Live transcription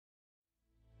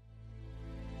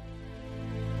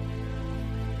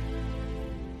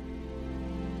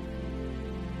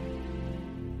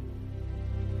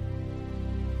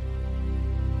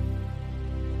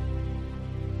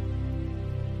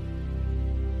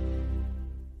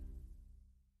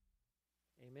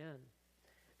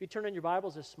If you turn in your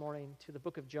Bibles this morning to the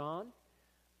book of John,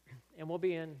 and we'll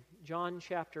be in John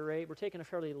chapter 8. We're taking a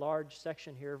fairly large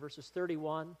section here, verses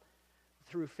 31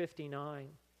 through 59.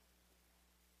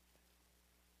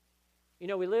 You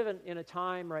know, we live in a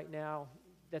time right now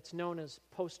that's known as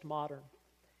postmodern.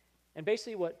 And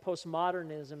basically what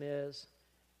postmodernism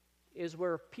is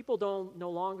where people no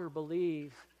longer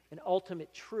believe in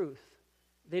ultimate truth.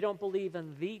 They don't believe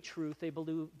in the truth, they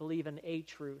believe in a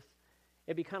truth.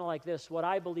 It'd be kind of like this: what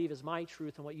I believe is my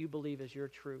truth and what you believe is your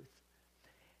truth.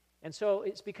 And so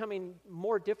it's becoming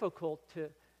more difficult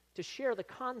to share the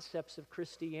concepts of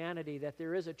Christianity, that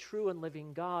there is a true and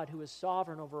living God who is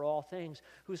sovereign over all things,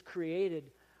 who's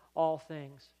created all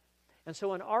things. And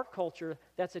so in our culture,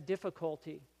 that's a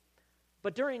difficulty.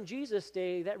 But during Jesus'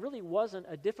 day, that really wasn't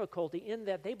a difficulty, in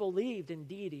that they believed in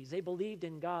deities, they believed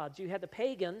in gods. You had the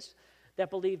pagans that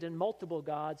believed in multiple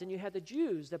gods, and you had the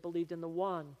Jews that believed in the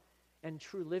one and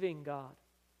true living God.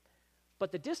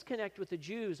 But the disconnect with the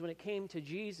Jews when it came to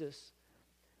Jesus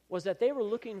was that they were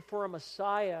looking for a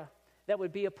Messiah that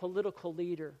would be a political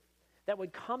leader, that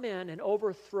would come in and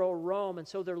overthrow Rome, and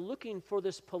so they're looking for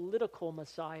this political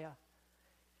Messiah.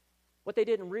 What they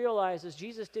didn't realize is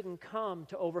Jesus didn't come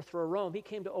to overthrow Rome. He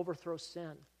came to overthrow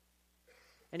sin.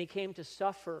 And he came to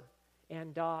suffer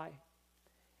and die.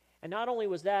 And not only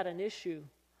was that an issue,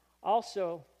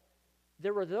 also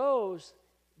there were those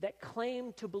that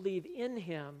claimed to believe in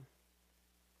him,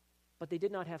 but they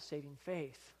did not have saving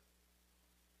faith.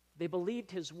 They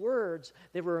believed his words.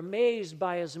 They were amazed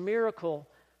by his miracle,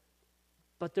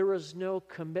 but there was no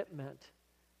commitment.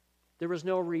 There was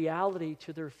no reality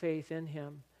to their faith in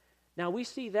him. Now, we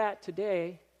see that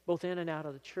today, both in and out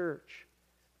of the church.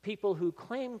 People who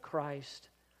claim Christ,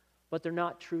 but they're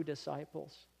not true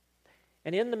disciples.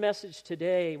 And in the message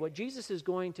today, what Jesus is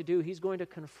going to do, he's going to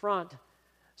confront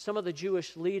some of the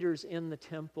Jewish leaders in the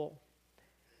temple.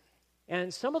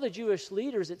 And some of the Jewish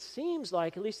leaders, it seems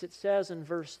like, at least it says in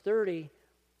verse 30,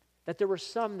 that there were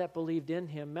some that believed in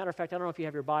him. Matter of fact, I don't know if you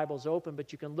have your Bibles open,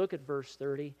 but you can look at verse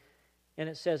 30. And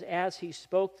it says, as he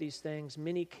spoke these things,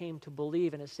 many came to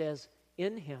believe. And it says,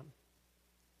 in him.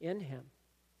 In him.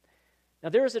 Now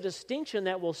there is a distinction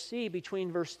that we'll see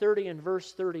between verse 30 and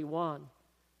verse 31.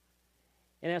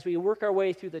 And as we work our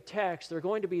way through the text, there are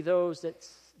going to be those that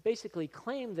basically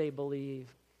claim they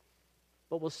believe,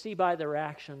 but we'll see by their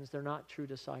actions they're not true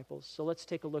disciples. So let's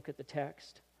take a look at the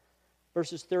text.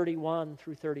 Verses 31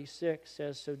 through 36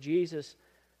 says, so Jesus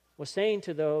was saying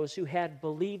to those who had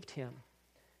believed him,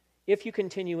 if you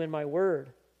continue in my word,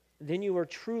 then you are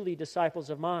truly disciples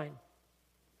of mine,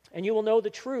 and you will know the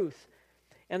truth,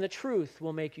 and the truth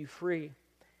will make you free.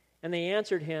 And they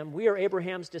answered him, we are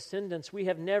Abraham's descendants. We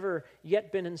have never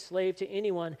yet been enslaved to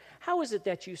anyone. How is it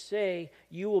that you say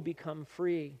you will become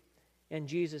free? And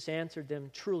Jesus answered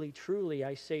them, truly, truly,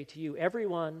 I say to you,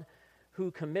 everyone who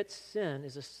commits sin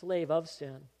is a slave of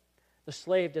sin. The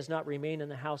slave does not remain in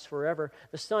the house forever.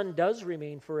 The son does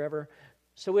remain forever.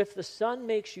 So if the Son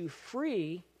makes you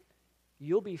free,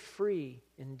 you'll be free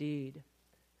indeed.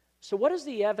 So what is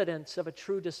the evidence of a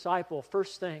true disciple?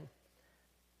 First thing,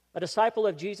 a disciple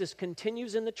of Jesus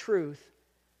continues in the truth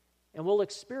and will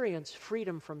experience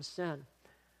freedom from sin.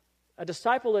 A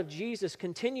disciple of Jesus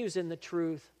continues in the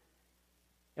truth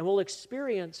and will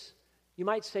experience, you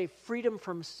might say, freedom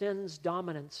from sin's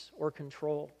dominance or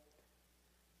control.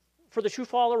 For the true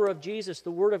follower of Jesus,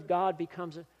 the Word of God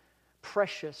becomes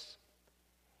precious.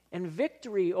 And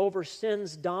victory over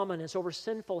sin's dominance, over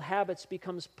sinful habits,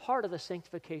 becomes part of the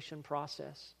sanctification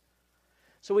process.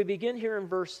 So we begin here in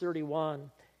verse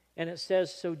 31, and it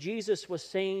says, so Jesus was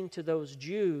saying to those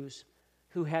Jews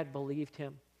who had believed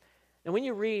him. And when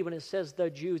you read, when it says the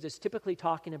Jews, it's typically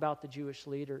talking about the Jewish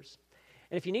leaders.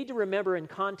 And if you need to remember in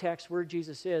context where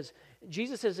Jesus is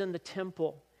in the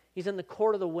temple. He's in the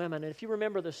court of the women. And if you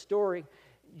remember the story,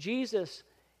 Jesus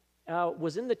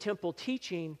was in the temple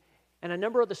teaching, and a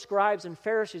number of the scribes and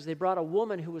Pharisees, they brought a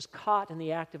woman who was caught in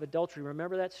the act of adultery.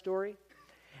 Remember that story?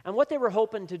 And what they were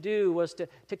hoping to do was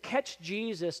to catch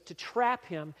Jesus, to trap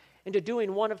him into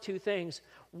doing one of two things.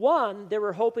 One, they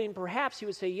were hoping perhaps he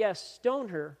would say, yes, stone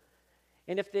her.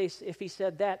 And if he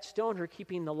said that, stone her,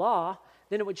 keeping the law,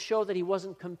 then it would show that he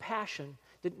wasn't compassionate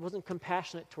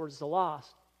towards the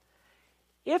lost.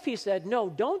 If he said, no,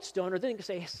 don't stone her, then he could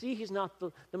say, see, he's not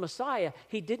the Messiah.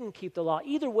 He didn't keep the law.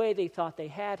 Either way, they thought they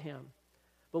had him.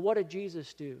 But what did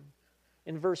Jesus do?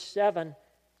 In verse 7,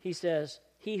 he says,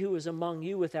 he who is among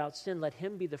you without sin, let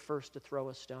him be the first to throw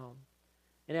a stone.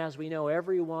 And as we know,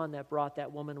 everyone that brought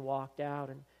that woman walked out,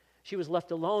 and she was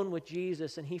left alone with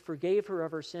Jesus, and he forgave her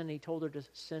of her sin, and he told her to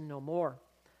sin no more.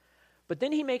 But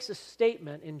then he makes a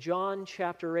statement in John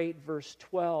chapter 8, verse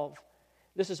 12,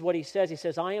 This is what he says. He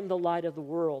says, I am the light of the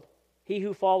world. He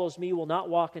who follows me will not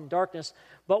walk in darkness,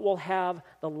 but will have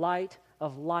the light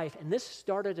of life. And this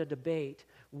started a debate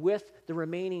with the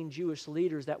remaining Jewish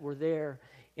leaders that were there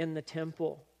in the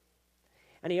temple.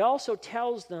 And he also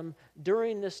tells them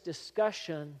during this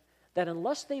discussion that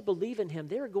unless they believe in him,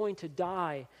 they're going to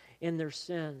die in their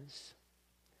sins.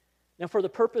 Now, for the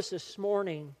purpose this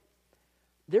morning,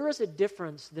 there is a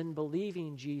difference than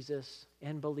believing Jesus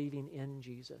and believing in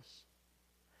Jesus.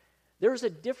 There's a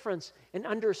difference in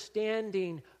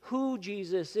understanding who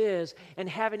Jesus is and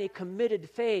having a committed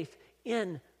faith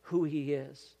in who he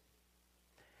is.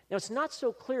 Now, it's not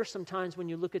so clear sometimes when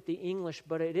you look at the English,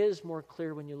 but it is more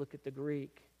clear when you look at the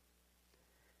Greek.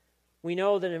 We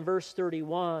know that in verse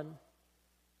 31,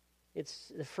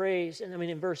 it's the phrase,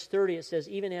 in verse 30 it says,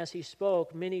 even as he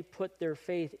spoke, many put their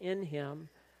faith in him.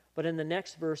 But in the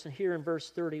next verse, and here in verse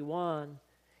 31,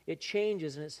 it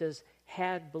changes and it says,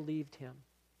 had believed him.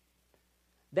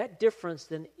 That difference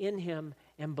then in him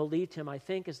and believed him, I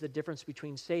think, is the difference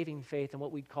between saving faith and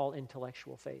what we'd call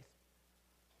intellectual faith.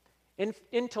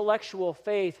 Intellectual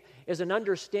faith is an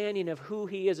understanding of who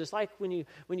he is. It's like when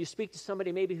you speak to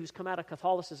somebody maybe who's come out of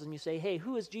Catholicism, you say, hey,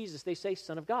 who is Jesus? They say,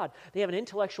 Son of God. They have an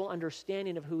intellectual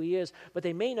understanding of who he is, but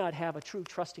they may not have a true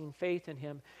trusting faith in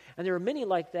him. And there are many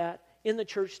like that in the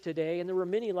church today, and there were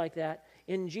many like that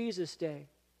in Jesus' day.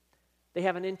 They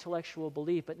have an intellectual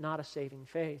belief, but not a saving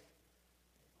faith.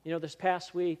 You know, this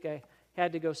past week, I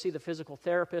had to go see the physical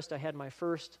therapist. I had my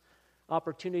first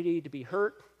opportunity to be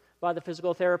hurt by the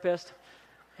physical therapist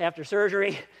after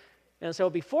surgery. And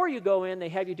so before you go in, they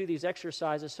have you do these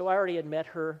exercises. So I already had met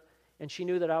her, and she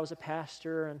knew that I was a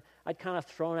pastor, and I'd kind of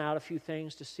thrown out a few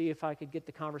things to see if I could get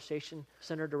the conversation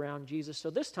centered around Jesus.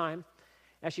 So this time,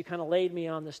 as she kind of laid me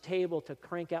on this table to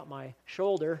crank out my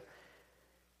shoulder,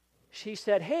 she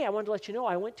said, hey, I wanted to let you know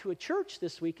I went to a church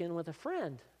this weekend with a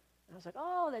friend. And I was like,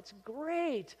 oh, that's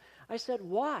great. I said,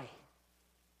 why?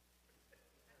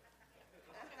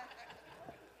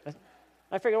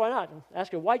 I figured, why not? And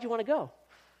ask her, why'd you want to go?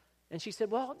 And she said,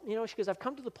 well, you know, she goes, I've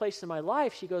come to the place in my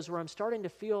life, she goes, where I'm starting to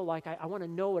feel like I want to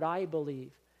know what I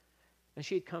believe. And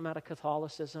she had come out of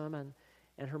Catholicism,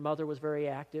 and her mother was very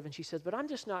active. And she said, but I'm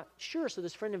just not sure. So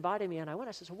this friend invited me, and I went.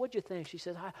 I said, so what'd you think? She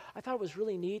said, I thought it was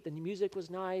really neat. The music was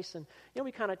nice. And, you know,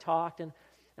 we kind of talked. And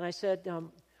I said,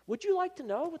 would you like to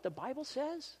know what the Bible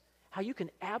says? How you can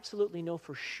absolutely know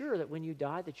for sure that when you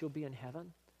die that you'll be in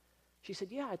heaven? She said,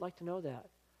 yeah, I'd like to know that.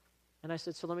 And I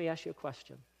said, so let me ask you a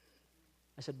question.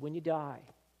 I said, when you die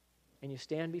and you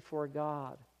stand before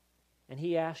God and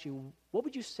he asks you, what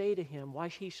would you say to him? Why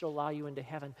he should allow you into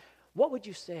heaven? What would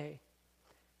you say?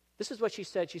 This is what she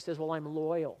said. She says, well, I'm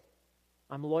loyal.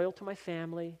 I'm loyal to my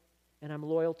family and I'm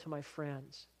loyal to my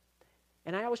friends.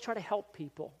 And I always try to help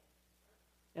people.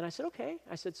 And I said, okay.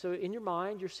 I said, so in your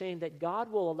mind, you're saying that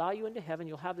God will allow you into heaven.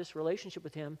 You'll have this relationship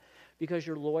with him because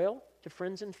you're loyal to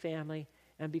friends and family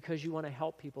and because you want to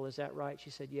help people. Is that right?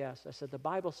 She said, yes. I said, the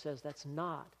Bible says that's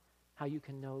not how you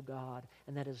can know God,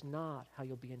 and that is not how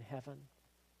you'll be in heaven.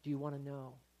 Do you want to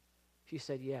know? She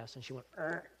said, yes. And she went,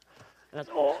 and I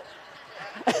said, oh.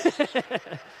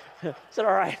 I said,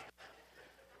 all right.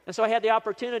 And so I had the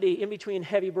opportunity in between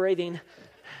heavy breathing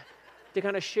to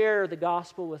kind of share the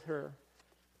gospel with her.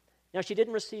 Now, she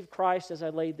didn't receive Christ as I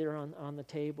laid there on the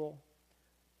table,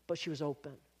 but she was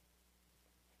open.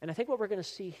 And I think what we're going to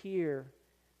see here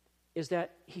is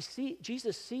that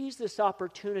Jesus sees this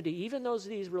opportunity, even though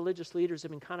these religious leaders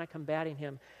have been kind of combating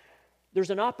him, there's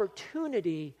an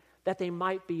opportunity that they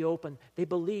might be open. They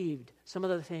believed some of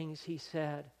the things he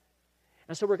said.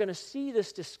 And so we're going to see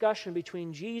this discussion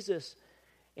between Jesus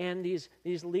and these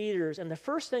leaders. And the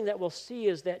first thing that we'll see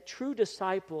is that true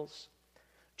disciples,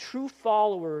 true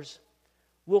followers,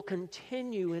 will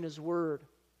continue in his word.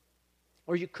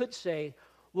 Or you could say,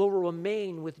 will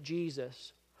remain with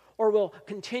Jesus, or will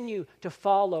continue to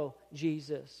follow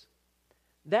Jesus.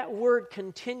 That word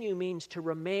continue means to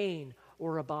remain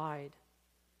or abide.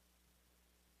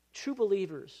 True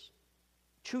believers,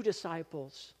 true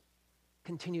disciples,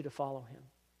 continue to follow him,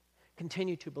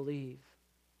 continue to believe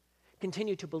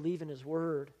in his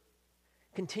word,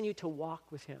 continue to walk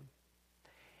with him.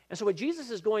 And so what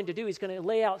Jesus is going to do, he's going to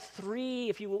lay out three,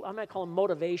 if you will, I might call them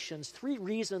motivations, three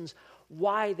reasons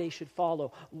why they should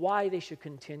follow, why they should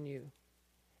continue.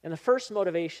 And the first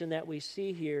motivation that we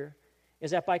see here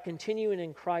is that by continuing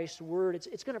in Christ's word,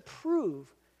 it's going to prove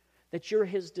that you're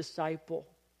his disciple.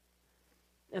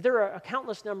 And there are a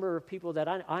countless number of people that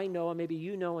I know, and maybe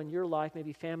you know in your life,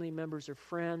 maybe family members or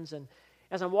friends, and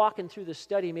as I'm walking through the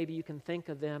study, maybe you can think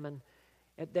of them, and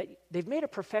that they've made a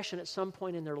profession at some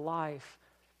point in their life,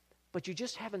 but you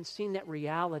just haven't seen that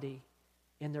reality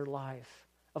in their life,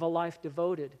 of a life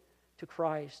devoted to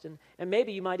Christ. And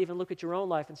maybe you might even look at your own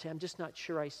life and say, I'm just not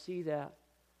sure I see that.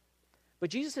 But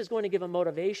Jesus is going to give a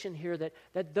motivation here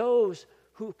that those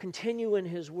who continue in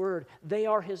his word, they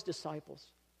are his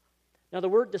disciples. Now, the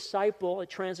word disciple, it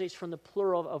translates from the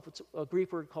plural of a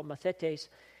Greek word called mathetes,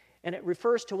 and it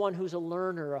refers to one who's a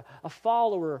learner, a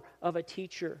follower of a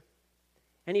teacher.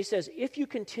 And he says, if you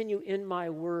continue in my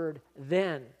word,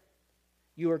 then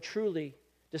you are truly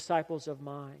disciples of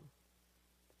mine.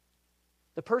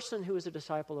 The person who is a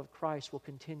disciple of Christ will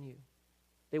continue.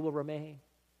 They will remain.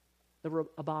 They will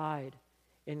abide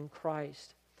in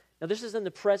Christ. Now, this is in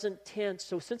the present tense,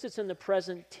 so since it's in the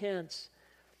present tense,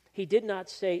 he did not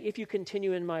say, if you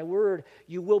continue in my word,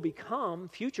 you will become,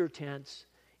 future tense.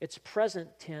 It's present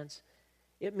tense.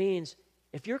 It means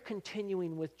if you're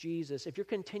continuing with Jesus, if you're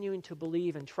continuing to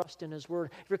believe and trust in his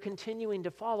word, if you're continuing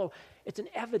to follow, it's an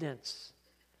evidence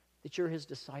that you're his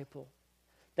disciple,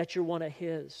 that you're one of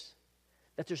his,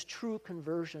 that there's true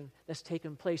conversion that's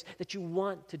taken place, that you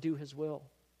want to do his will.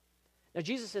 Now,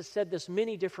 Jesus has said this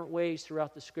many different ways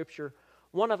throughout the Scripture.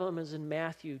 One of them is in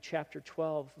Matthew chapter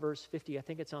 12, verse 50. I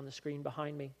think it's on the screen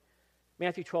behind me.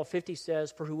 Matthew 12:50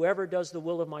 says, for whoever does the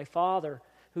will of my Father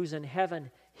who's in heaven,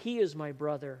 he is my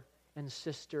brother and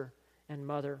sister and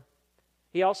mother.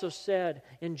 He also said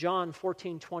in John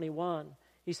 14:21,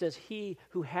 he says, he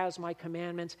who has my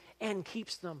commandments and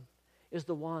keeps them is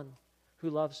the one who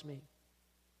loves me.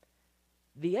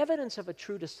 The evidence of a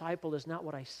true disciple is not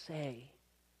what I say,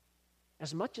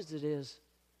 as much as it is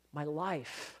my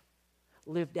life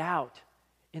lived out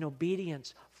in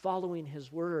obedience, following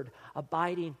his word,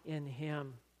 abiding in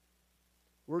him.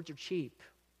 Words are cheap.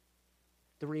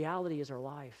 The reality is our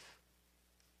life.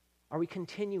 Are we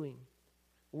continuing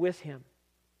with him?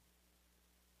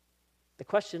 The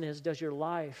question is, does your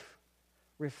life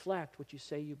reflect what you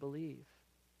say you believe?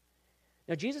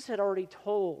 Now, Jesus had already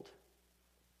told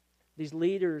these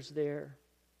leaders there.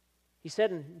 He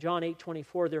said in John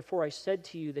 8:24, therefore I said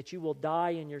to you that you will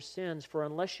die in your sins, for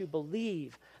unless you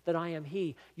believe that I am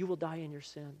he, you will die in your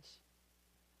sins.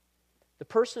 The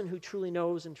person who truly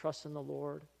knows and trusts in the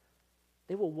Lord,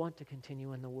 they will want to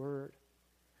continue in the word.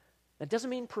 That doesn't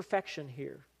mean perfection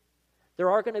here. There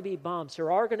are going to be bumps.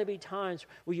 There are going to be times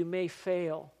where you may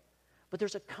fail. But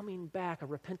there's a coming back, a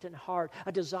repentant heart,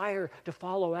 a desire to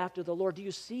follow after the Lord. Do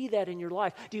you see that in your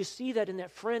life? Do you see that in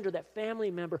that friend or that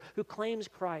family member who claims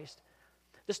Christ?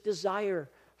 This desire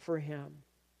for him.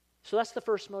 So that's the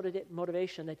first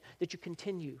motivation, that you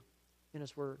continue in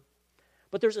his word.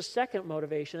 But there's a second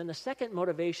motivation, and the second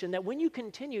motivation that when you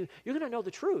continue, you're going to know the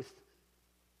truth.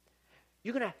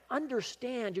 You're going to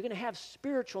understand. You're going to have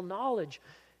spiritual knowledge.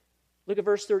 Look at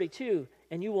verse 32.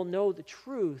 And you will know the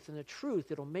truth, and the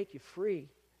truth, it'll make you free.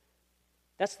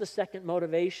 That's the second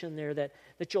motivation there,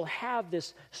 that you'll have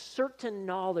this certain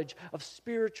knowledge of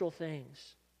spiritual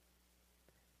things.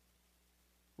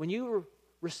 When you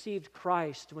received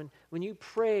Christ, when you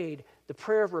prayed the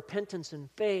prayer of repentance and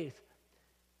faith,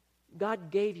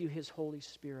 God gave you his Holy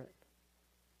Spirit.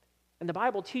 And the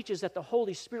Bible teaches that the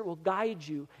Holy Spirit will guide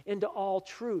you into all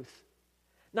truth.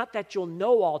 Not that you'll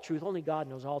know all truth, only God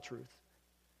knows all truth.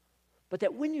 But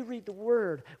that when you read the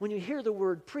Word, when you hear the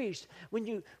Word preached, when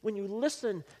you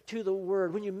listen to the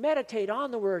Word, when you meditate on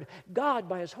the Word, God,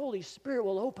 by his Holy Spirit,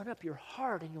 will open up your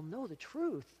heart and you'll know the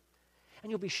truth.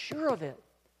 And you'll be sure of it.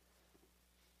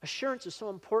 Assurance is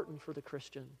so important for the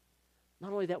Christian.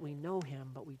 Not only that we know him,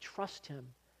 but we trust him.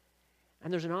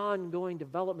 And there's an ongoing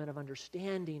development of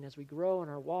understanding as we grow in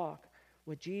our walk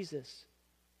with Jesus.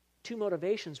 Two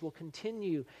motivations will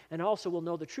continue, and also we'll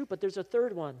know the truth, but there's a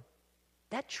third one.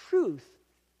 That truth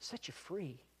sets you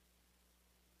free.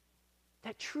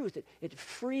 That truth, it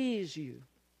frees you.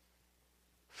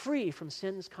 Free from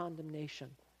sin's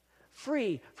condemnation.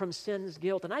 Free from sin's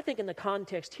guilt. And I think in the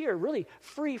context here, really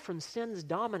free from sin's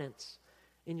dominance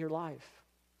in your life.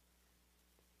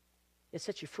 It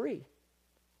sets you free.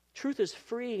 Truth is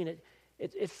free, and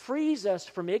it frees us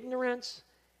from ignorance,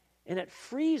 and it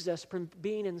frees us from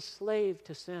being enslaved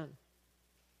to sin.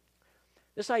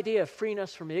 This idea of freeing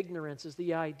us from ignorance is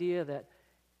the idea that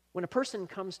when a person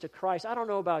comes to Christ, I don't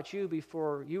know about you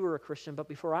before you were a Christian, but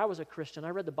before I was a Christian, I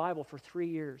read the Bible for 3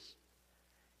 years.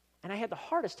 And I had the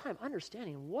hardest time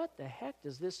understanding, what the heck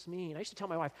does this mean? I used to tell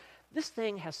my wife, this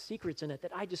thing has secrets in it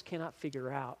that I just cannot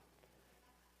figure out.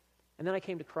 And then I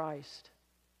came to Christ,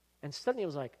 and suddenly it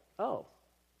was like, oh.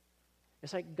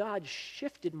 It's like God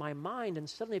shifted my mind, and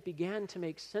suddenly it began to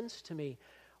make sense to me.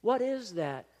 What is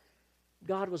that?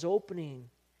 God was opening,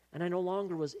 and I no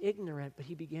longer was ignorant, but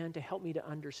he began to help me to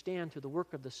understand through the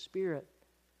work of the Spirit.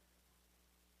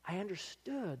 I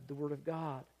understood the Word of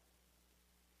God.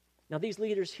 Now, these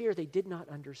leaders here, they did not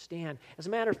understand. As a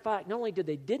matter of fact, not only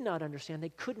did not understand, they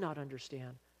could not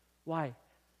understand. Why?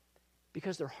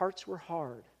 Because their hearts were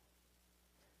hard.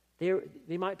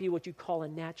 They might be what you call a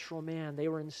natural man. They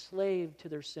were enslaved to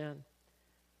their sin.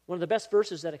 One of the best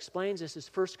verses that explains this is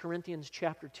 1 Corinthians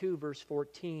chapter 2, verse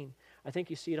 14. I think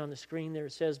you see it on the screen there.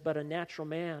 It says, "But a natural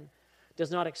man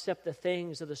does not accept the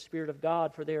things of the Spirit of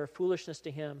God, for they are foolishness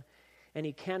to him, and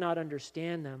he cannot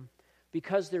understand them,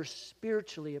 because they're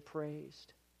spiritually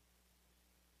appraised."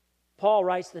 Paul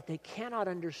writes that they cannot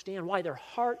understand why. Their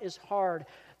heart is hard.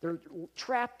 They're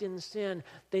trapped in sin.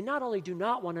 They not only do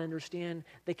not want to understand,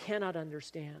 they cannot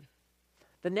understand.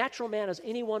 The natural man is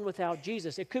anyone without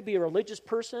Jesus. It could be a religious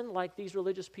person like these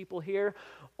religious people here,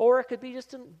 or it could be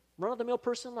just a run-of-the-mill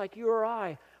person like you or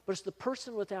I, but it's the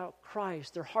person without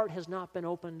Christ. Their heart has not been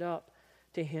opened up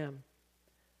to Him.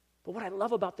 But what I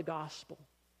love about the gospel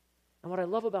and what I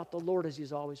love about the Lord is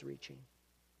He's always reaching.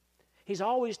 He's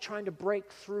always trying to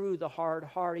break through the hard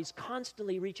heart. He's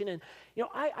constantly reaching in. You know,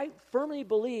 I firmly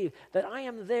believe that I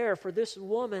am there for this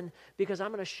woman because I'm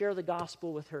going to share the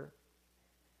gospel with her.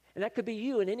 And that could be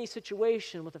you in any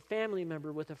situation, with a family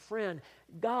member, with a friend.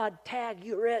 God, tag,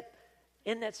 you're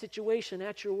in that situation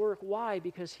at your work. Why?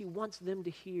 Because He wants them to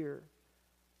hear.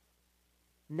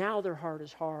 Now their heart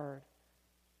is hard,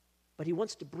 but He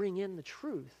wants to bring in the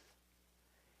truth.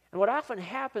 And what often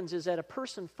happens is that a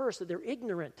person first, that they're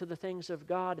ignorant to the things of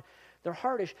God, their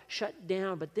heart is shut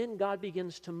down, but then God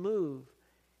begins to move.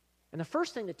 And the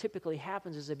first thing that typically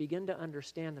happens is they begin to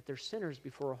understand that they're sinners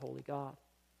before a holy God.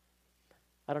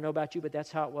 I don't know about you, but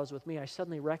that's how it was with me. I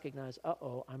suddenly recognized,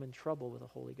 I'm in trouble with a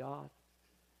holy God.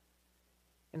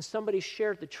 And somebody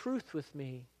shared the truth with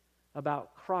me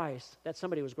about Christ. That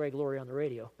somebody was Greg Laurie on the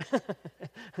radio.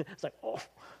 It's like,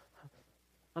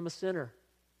 I'm a sinner.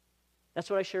 That's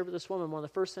what I shared with this woman. One of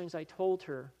the first things I told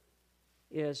her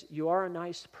is, you are a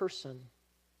nice person,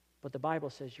 but the Bible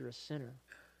says you're a sinner,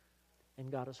 and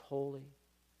God is holy,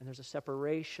 and there's a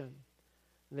separation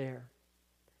there.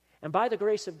 And by the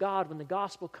grace of God, when the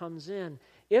gospel comes in,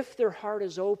 if their heart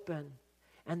is open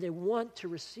and they want to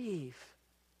receive,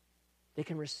 they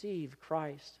can receive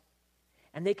Christ.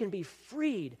 And they can be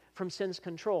freed from sin's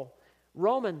control.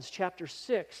 Romans chapter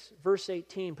 6, verse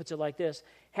 18 puts it like this: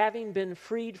 having been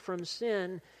freed from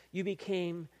sin, you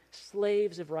became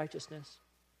slaves of righteousness.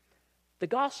 The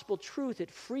gospel truth, it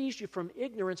frees you from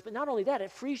ignorance, but not only that,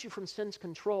 it frees you from sin's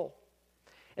control.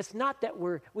 It's not that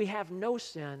we have no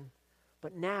sin,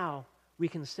 but now we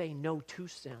can say no to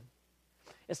sin.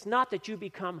 It's not that you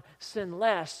become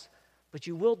sinless, but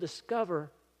you will discover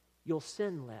you'll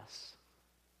sin less.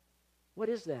 What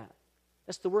is that?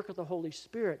 That's the work of the Holy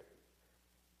Spirit.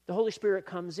 The Holy Spirit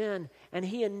comes in and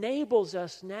He enables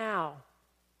us now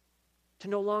to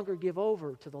no longer give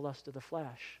over to the lust of the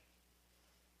flesh,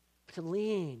 but to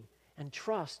lean and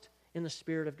trust in the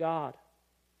Spirit of God.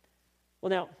 Well,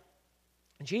 now,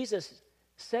 Jesus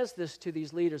says this to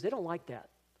these leaders. They don't like that.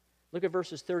 Look at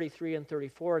verses 33 and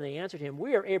 34. And they answered Him,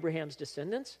 "We are Abraham's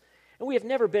descendants, and we have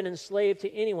never been enslaved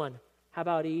to anyone." How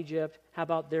about Egypt? How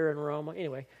about there in Rome?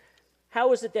 Anyway,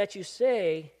 how is it that you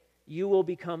say you will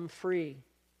become free?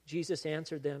 Jesus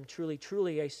answered them, "Truly,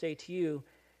 truly, I say to you,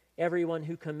 everyone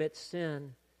who commits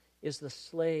sin is the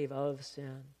slave of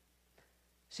sin."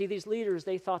 See, these leaders,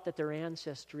 they thought that their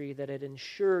ancestry, that had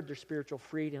ensured their spiritual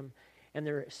freedom and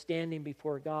their standing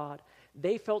before God,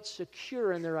 they felt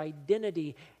secure in their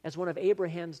identity as one of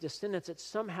Abraham's descendants, that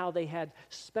somehow they had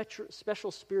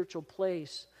special spiritual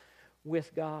place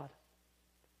with God.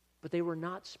 But they were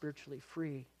not spiritually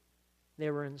free. They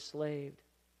were enslaved.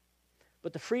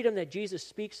 But the freedom that Jesus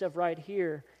speaks of right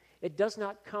here, it does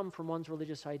not come from one's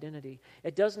religious identity.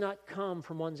 It does not come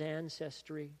from one's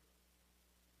ancestry.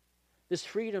 This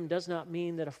freedom does not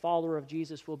mean that a follower of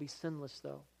Jesus will be sinless,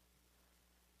 though.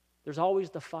 There's always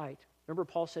the fight. Remember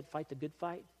Paul said, fight the good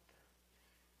fight?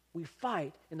 We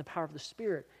fight in the power of the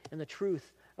Spirit and the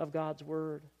truth of God's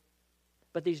Word.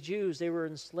 But these Jews, they were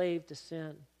enslaved to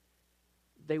sin.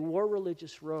 They wore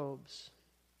religious robes,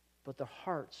 but their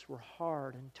hearts were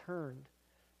hard and turned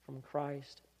from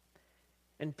Christ.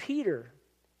 And Peter,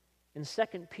 in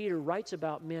 2 Peter, writes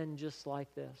about men just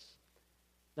like this.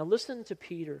 Now listen to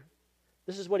Peter.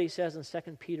 This is what he says in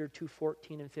 2 Peter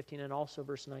 2:14 and 15, and also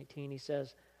verse 19. He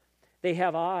says, "They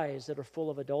have eyes that are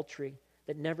full of adultery,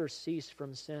 that never cease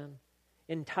from sin,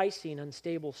 enticing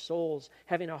unstable souls,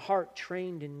 having a heart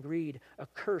trained in greed,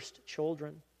 accursed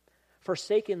children.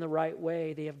 Forsaking the right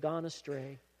way, they have gone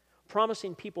astray,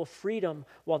 promising people freedom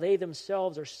while they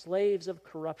themselves are slaves of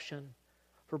corruption.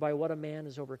 For by what a man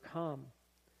is overcome,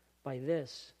 by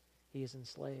this he is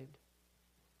enslaved."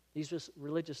 These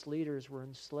religious leaders were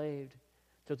enslaved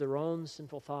to to their own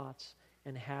sinful thoughts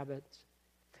and habits.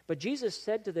 But Jesus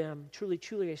said to them, truly,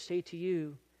 truly, I say to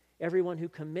you, everyone who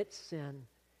commits sin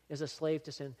is a slave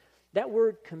to sin. That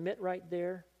word commit right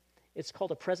there, it's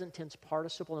called a present tense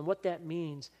participle. And what that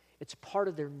means, it's part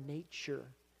of their nature.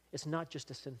 It's not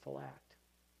just a sinful act.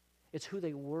 It's who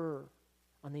they were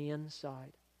on the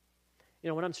inside. You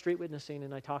know, when I'm street witnessing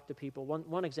and I talk to people,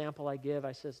 one example I give,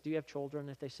 I says, do you have children?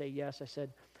 If they say yes, I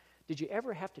said, did you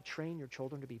ever have to train your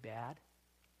children to be bad?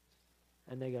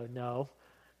 And they go, no.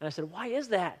 And I said, why is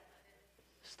that?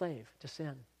 Slave to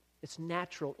sin. It's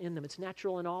natural in them. It's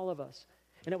natural in all of us.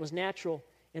 And it was natural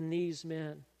in these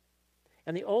men.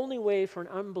 And the only way for an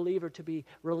unbeliever to be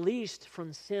released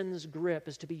from sin's grip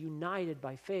is to be united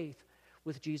by faith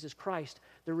with Jesus Christ.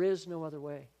 There is no other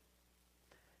way.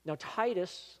 Now,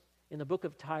 Titus, in the book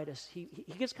of Titus, he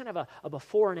gives kind of a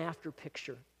before and after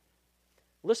picture.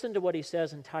 Listen to what he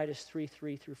says in Titus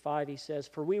 3:3-5. He says,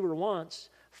 for we were once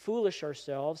foolish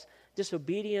ourselves,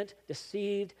 disobedient,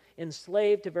 deceived,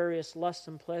 enslaved to various lusts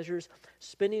and pleasures,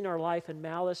 spending our life in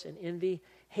malice and envy,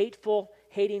 hateful,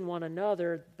 hating one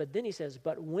another. But then he says,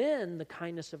 but when the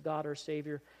kindness of God our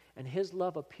Savior and his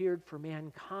love appeared for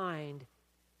mankind,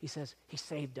 he says, he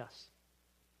saved us.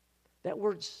 That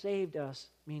word saved us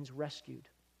means rescued.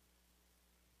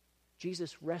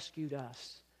 Jesus rescued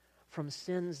us from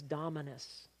sin's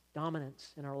dominance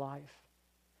in our life.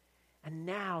 And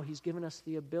now he's given us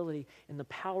the ability in the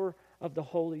power of the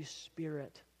Holy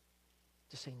Spirit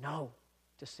to say no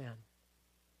to sin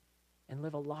and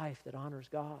live a life that honors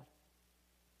God.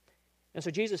 And so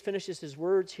Jesus finishes his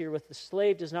words here with, the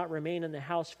slave does not remain in the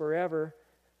house forever.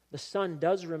 The Son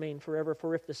does remain forever.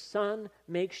 For if the Son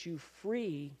makes you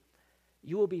free,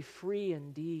 you will be free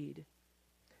indeed.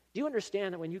 Do you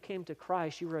understand that when you came to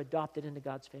Christ, you were adopted into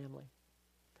God's family?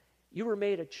 You were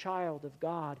made a child of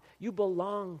God. You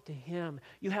belong to him.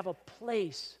 You have a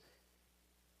place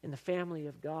in the family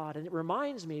of God. And it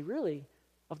reminds me, really,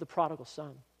 of the prodigal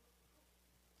son.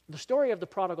 The story of the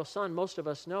prodigal son, most of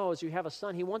us know, is you have a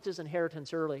son, he wants his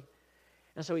inheritance early.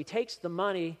 And so he takes the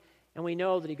money, and we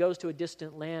know that he goes to a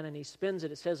distant land, and he spends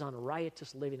it, it says, on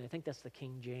riotous living. I think that's the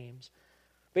King James.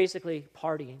 Basically,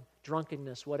 partying,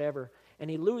 drunkenness, whatever. And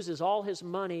he loses all his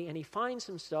money, and he finds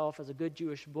himself as a good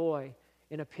Jewish boy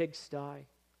in a pigsty.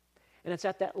 And it's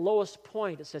at that lowest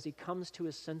point, it says, he comes to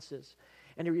his senses,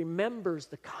 and he remembers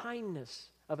the kindness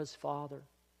of his father.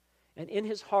 And in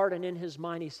his heart and in his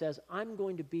mind, he says, I'm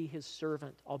going to be his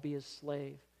servant. I'll be his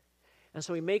slave. And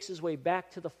so he makes his way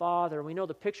back to the father. We know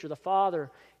the picture. The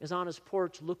father is on his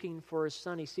porch looking for his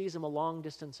son. He sees him a long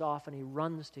distance off, and he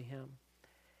runs to him.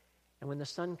 And when the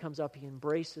son comes up, he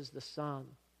embraces the son.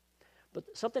 But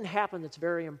something happened that's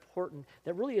very important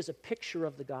that really is a picture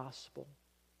of the gospel.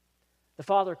 The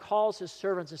father calls his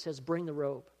servants and says, bring the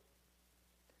robe.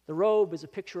 The robe is a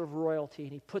picture of royalty,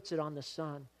 and he puts it on the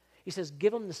son. He says,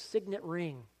 give him the signet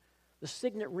ring. The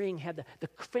signet ring had the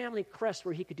family crest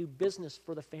where he could do business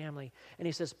for the family. And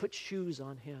he says, put shoes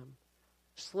on him.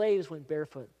 Slaves went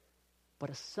barefoot, but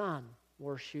a son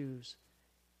wore shoes.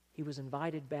 He was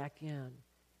invited back in,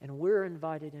 and we're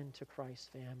invited into Christ's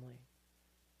family.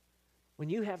 When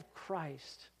you have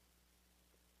Christ,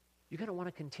 you're going to want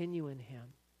to continue in him.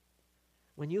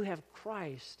 When you have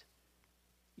Christ,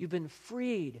 you've been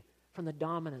freed from the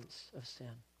dominance of sin.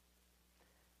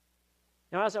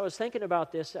 Now, as I was thinking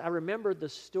about this, I remembered the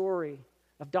story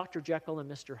of Dr. Jekyll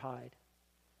and Mr. Hyde.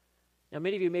 Now,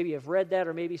 many of you maybe have read that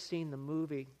or maybe seen the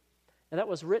movie. Now, that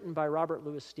was written by Robert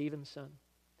Louis Stevenson.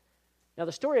 Now,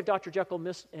 the story of Dr. Jekyll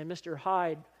and Mr.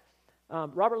 Hyde,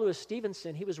 Robert Louis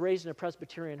Stevenson, he was raised in a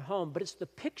Presbyterian home, but it's the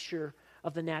picture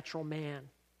of the natural man,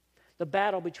 the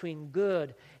battle between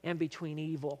good and between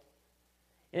evil.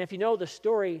 And if you know the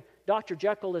story, Dr.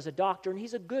 Jekyll is a doctor, and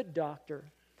he's a good doctor.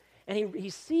 And he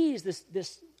sees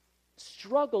this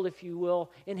struggle, if you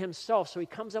will, in himself, so he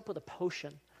comes up with a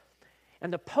potion.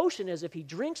 And the potion is, if he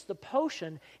drinks the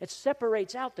potion, it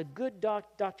separates out the good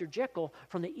Dr. Jekyll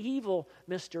from the evil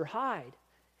Mr. Hyde.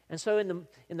 And so in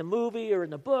the movie or in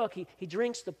the book, he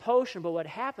drinks the potion, but what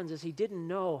happens is he didn't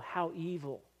know how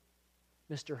evil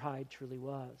Mr. Hyde truly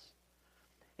was.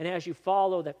 And as you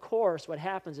follow that course, what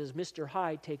happens is Mr.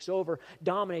 Hyde takes over,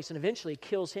 dominates, and eventually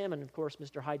kills him. And of course,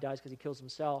 Mr. Hyde dies because he kills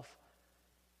himself.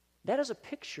 That is a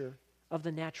picture of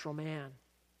the natural man.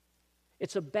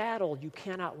 It's a battle you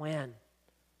cannot win.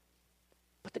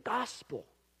 But the gospel,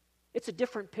 it's a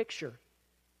different picture.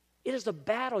 It is a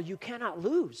battle you cannot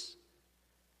lose.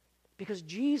 Because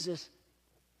Jesus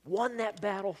won that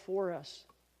battle for us.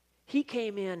 He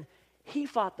came in, he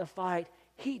fought the fight,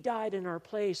 he died in our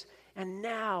place, and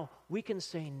now we can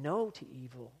say no to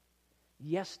evil,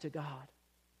 yes to God.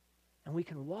 And we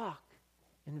can walk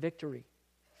in victory.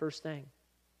 First thing,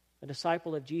 a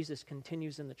disciple of Jesus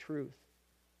continues in the truth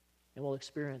and will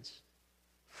experience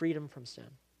freedom from sin.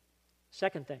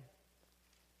 Second thing,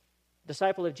 a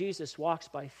disciple of Jesus walks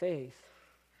by faith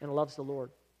and loves the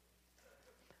Lord.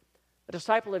 A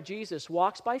disciple of Jesus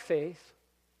walks by faith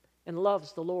and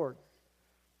loves the Lord.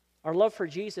 Our love for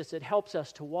Jesus, it helps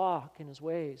us to walk in his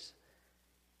ways.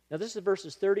 Now this is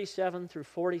verses 37 through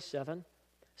 47. It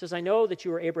says, I know that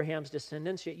you are Abraham's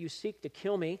descendants, yet you seek to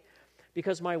kill me,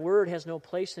 because my word has no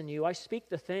place in you. I speak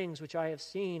the things which I have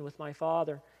seen with my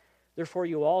father. Therefore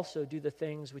you also do the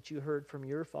things which you heard from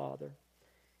your father.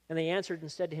 And they answered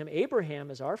and said to him, Abraham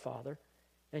is our father.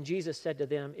 And Jesus said to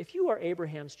them, if you are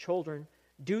Abraham's children,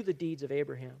 do the deeds of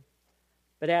Abraham.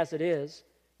 But as it is,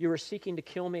 you are seeking to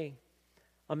kill me,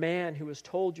 a man who has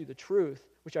told you the truth,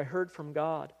 which I heard from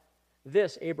God.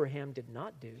 This Abraham did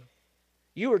not do.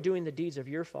 You are doing the deeds of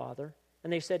your father.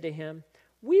 And they said to him,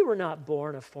 we were not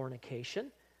born of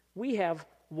fornication. We have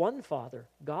one Father,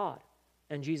 God.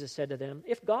 And Jesus said to them,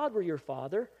 if God were your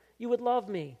Father, you would love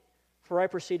me, for I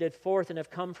proceeded forth and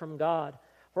have come from God.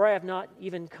 For I have not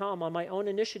even come on my own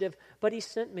initiative, but he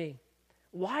sent me.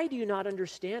 Why do you not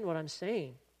understand what I'm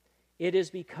saying? It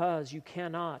is because you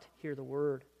cannot hear the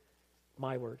word,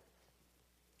 my word.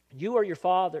 You are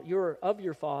of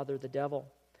your father, the devil,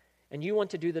 and you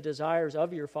want to do the desires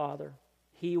of your father.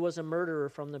 He was a murderer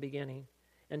from the beginning,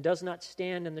 and does not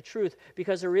stand in the truth,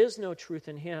 because there is no truth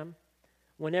in him.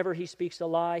 Whenever he speaks a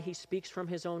lie, he speaks from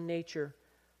his own nature,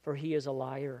 for he is a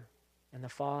liar and the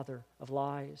father of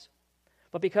lies.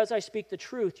 But because I speak the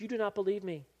truth, you do not believe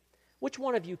me. Which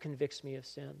one of you convicts me of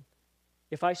sin?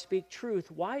 If I speak truth,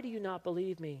 why do you not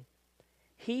believe me?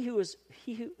 He who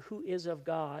is of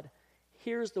God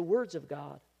hears the words of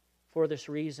God. For this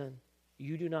reason,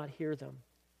 you do not hear them,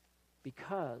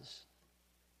 because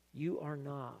you are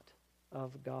not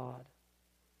of God.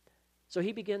 So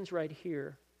he begins right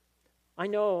here. I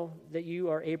know that you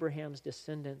are Abraham's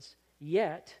descendants,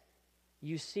 yet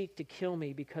you seek to kill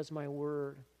me because my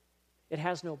word, it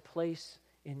has no place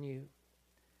in you.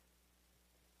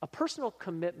 A personal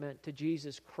commitment to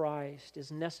Jesus Christ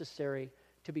is necessary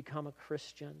to become a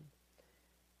Christian.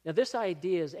 Now, this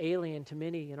idea is alien to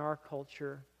many in our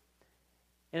culture,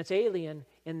 and it's alien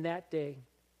in that day.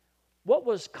 What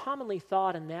was commonly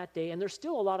thought in that day, and there's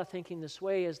still a lot of thinking this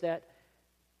way, is that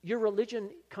your religion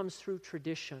comes through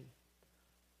tradition.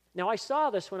 Now, I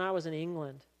saw this when I was in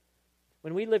England.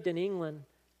 When we lived in England,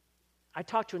 I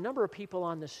talked to a number of people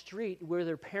on the street where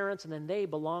their parents and then they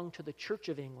belonged to the Church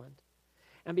of England.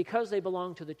 And because they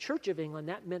belonged to the Church of England,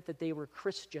 that meant that they were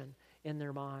Christian in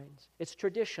their minds. It's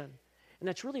tradition. And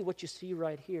that's really what you see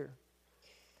right here.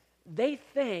 They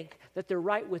think that they're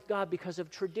right with God because of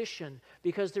tradition,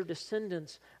 because they're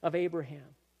descendants of Abraham.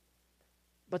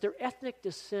 But their ethnic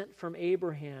descent from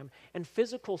Abraham and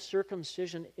physical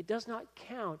circumcision, it does not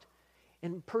count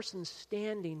in a person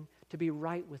standing to be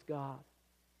right with God.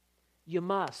 You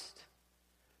must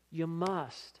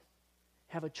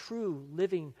have a true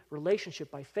living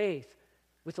relationship by faith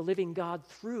with the living God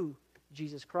through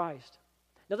Jesus Christ.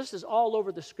 Now, this is all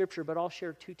over the Scripture, but I'll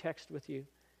share two texts with you.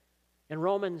 In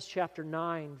Romans chapter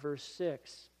 9, verse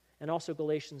 6, and also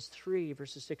Galatians 3,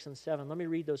 verses 6 and 7. Let me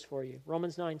read those for you.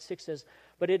 Romans 9, 6 says,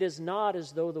 but it is not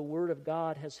as though the word of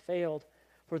God has failed,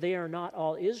 for they are not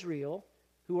all Israel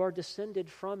who are descended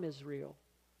from Israel.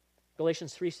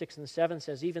 Galatians 3, 6 and 7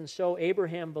 says, even so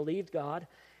Abraham believed God,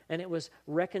 and it was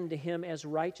reckoned to him as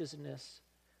righteousness.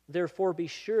 Therefore be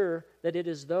sure that it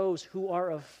is those who are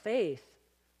of faith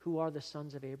who are the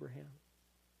sons of Abraham.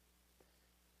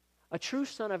 A true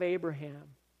son of Abraham,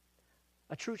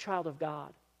 a true child of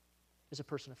God, is a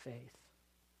person of faith.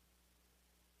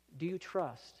 Do you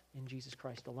trust in Jesus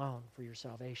Christ alone for your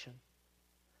salvation?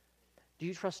 Do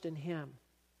you trust in him?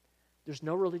 There's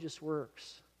no religious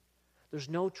works. There's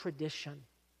no tradition.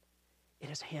 It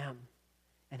is him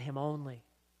and him only.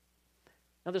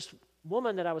 Now, this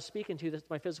woman that I was speaking to, that's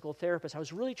my physical therapist, I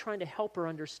was really trying to help her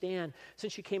understand,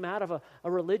 since she came out of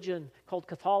a religion called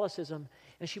Catholicism,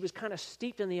 and she was kind of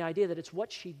steeped in the idea that it's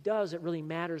what she does that really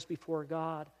matters before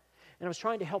God. And I was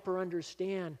trying to help her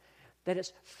understand that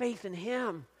it's faith in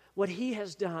him, what he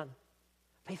has done.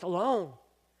 Faith alone,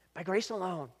 by grace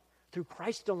alone, through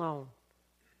Christ alone.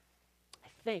 I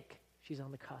think she's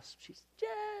on the cusp. She's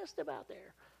just about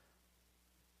there.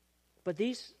 But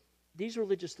these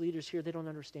religious leaders here, they don't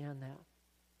understand that.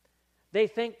 They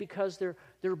think because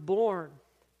they're born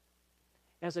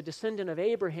as a descendant of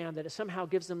Abraham that it somehow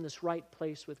gives them this right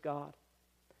place with God.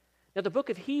 Now, the book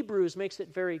of Hebrews makes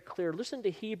it very clear. Listen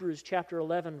to Hebrews chapter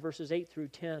 11, verses 8 through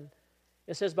 10.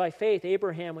 It says, by faith,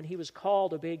 Abraham, when he was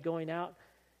called, obeyed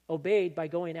obeyed by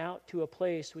going out to a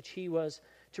place which he was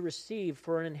to receive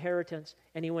for an inheritance,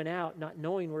 and he went out not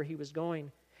knowing where he was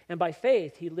going. And by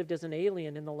faith he lived as an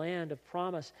alien in the land of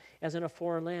promise, as in a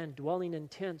foreign land, dwelling in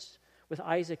tents with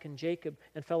Isaac and Jacob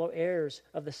and fellow heirs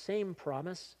of the same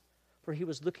promise, for he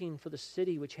was looking for the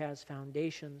city which has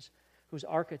foundations, whose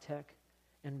architect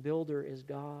and builder is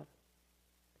God.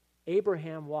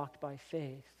 Abraham walked by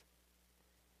faith.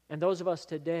 And those of us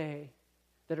today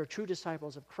that are true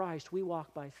disciples of Christ, we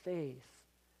walk by faith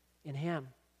in him.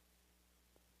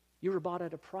 You were bought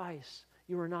at a price.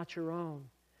 You are not your own.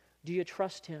 Do you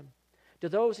trust him? Do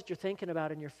those that you're thinking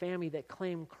about in your family that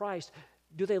claim Christ,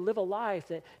 do they live a life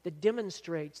that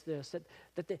demonstrates this,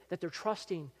 that they're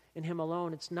trusting in him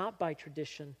alone? It's not by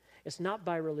tradition. It's not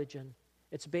by religion.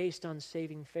 It's based on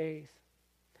saving faith.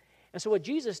 And so what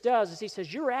Jesus does is he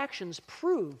says, your actions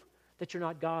prove that you're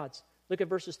not God's. Look at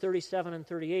verses 37 and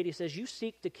 38. He says, you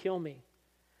seek to kill me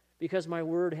because my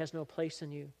word has no place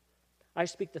in you. I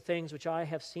speak the things which I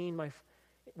have seen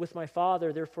with my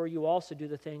Father, therefore you also do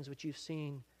the things which you've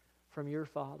seen from your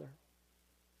father.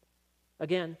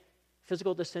 Again,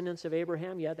 physical descendants of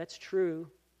Abraham, yeah, that's true,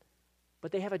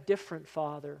 but they have a different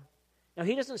father. Now,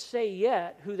 he doesn't say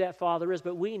yet who that father is,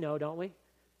 but we know, don't we?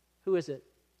 Who is it?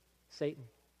 Satan.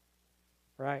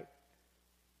 Right.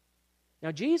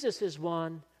 Now, Jesus is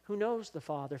one who knows the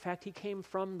Father. In fact, he came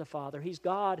from the Father. He's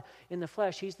God in the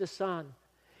flesh. He's the Son.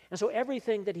 And so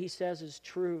everything that he says is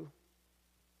true.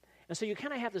 And so you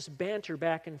kind of have this banter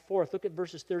back and forth. Look at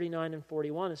verses 39 and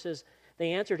 41. It says,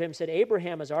 they answered him, said,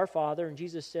 Abraham is our father. And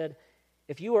Jesus said,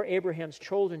 if you are Abraham's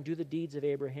children, do the deeds of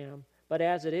Abraham. But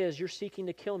as it is, you're seeking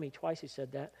to kill me. Twice he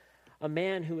said that. A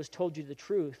man who has told you the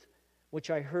truth, which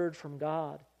I heard from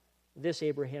God. This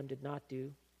Abraham did not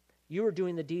do. You are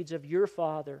doing the deeds of your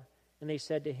father. And they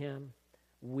said to him,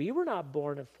 we were not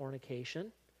born of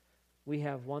fornication. We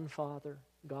have one Father,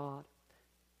 God.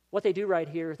 What they do right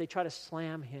here is they try to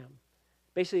slam him.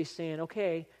 Basically saying,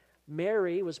 okay,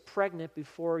 Mary was pregnant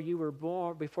before you were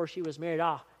born, before she was married.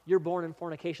 You're born in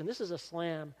fornication. This is a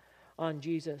slam on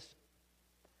Jesus.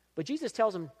 But Jesus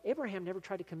tells him, Abraham never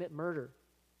tried to commit murder.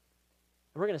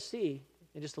 And we're going to see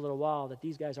in just a little while that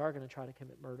these guys are going to try to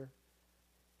commit murder.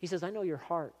 He says, I know your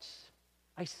hearts.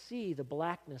 I see the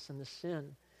blackness and the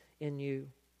sin in you.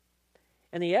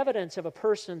 And the evidence of a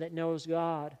person that knows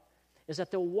God is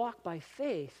that they'll walk by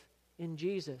faith in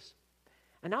Jesus.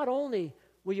 And not only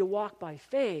will you walk by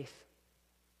faith,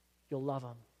 you'll love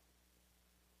him.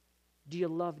 Do you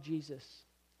love Jesus?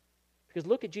 Because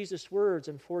look at Jesus' words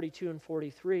in 42 and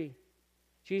 43.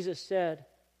 Jesus said,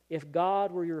 if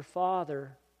God were your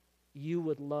Father, you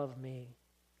would love me.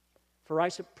 For I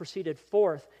proceeded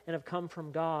forth and have come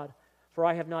from God, for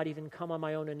I have not even come on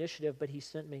my own initiative, but he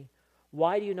sent me.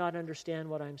 Why do you not understand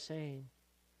what I'm saying?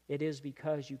 It is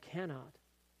because you cannot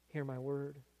hear my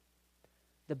word.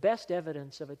 The best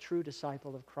evidence of a true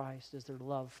disciple of Christ is their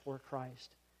love for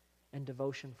Christ and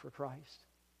devotion for Christ.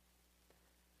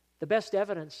 The best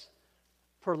evidence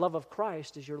for love of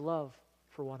Christ is your love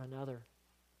for one another.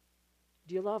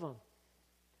 Do you love him?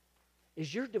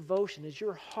 Is your devotion, is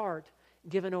your heart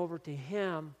given over to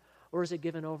him, or is it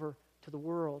given over to the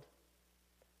world?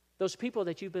 Those people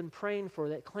that you've been praying for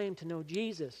that claim to know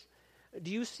Jesus,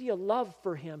 do you see a love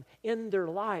for him in their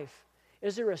life?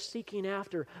 Is there a seeking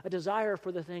after, a desire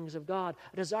for the things of God,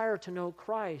 a desire to know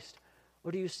Christ?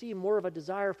 Or do you see more of a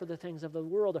desire for the things of the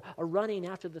world, a running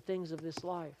after the things of this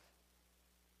life?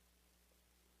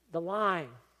 The line,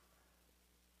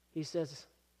 he says,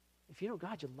 if you know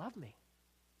God, you love me.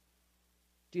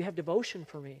 Do you have devotion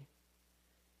for me?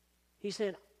 He's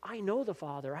saying, I know the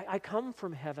Father. I come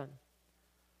from heaven.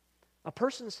 A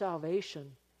person's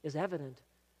salvation is evident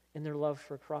in their love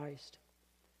for Christ.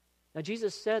 Now,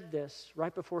 Jesus said this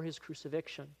right before his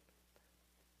crucifixion.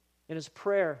 In his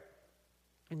prayer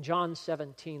in John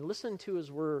 17, listen to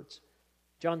his words.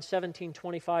 John 17,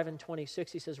 25 and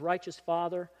 26, he says, Righteous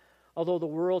Father, although the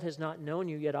world has not known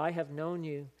you, yet I have known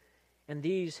you, and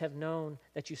these have known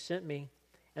that you sent me.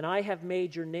 And I have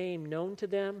made your name known to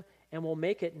them and will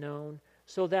make it known,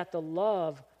 so that the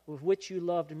love with which you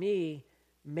loved me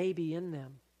may be in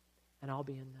them, and I'll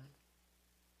be in them.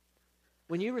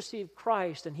 When you received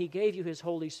Christ and he gave you his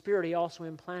Holy Spirit, he also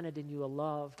implanted in you a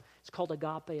love. It's called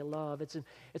agape love.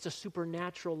 It's a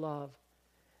supernatural love.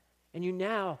 And you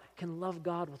now can love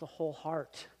God with a whole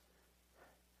heart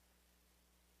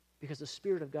because the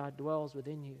Spirit of God dwells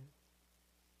within you.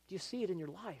 Do you see it in your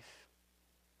life?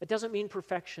 It doesn't mean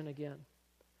perfection again.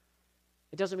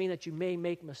 It doesn't mean that you may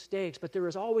make mistakes, but there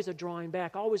is always a drawing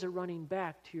back, always a running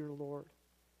back to your Lord.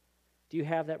 Do you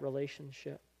have that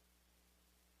relationship?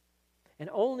 And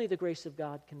only the grace of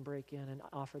God can break in and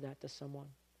offer that to someone.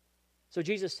 So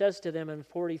Jesus says to them in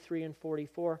 43 and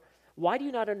 44, why do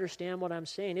you not understand what I'm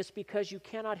saying? It's because you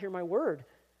cannot hear my word.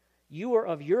 You are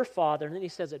of your father, and then he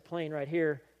says it plain right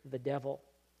here, the devil.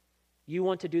 You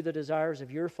want to do the desires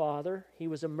of your father. He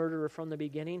was a murderer from the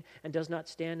beginning and does not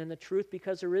stand in the truth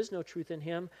because there is no truth in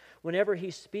him. Whenever he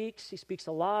speaks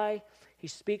a lie. He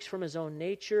speaks from his own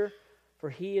nature, for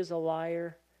he is a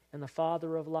liar and the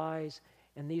father of lies.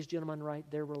 And these gentlemen right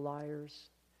there were liars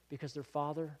because their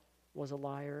father was a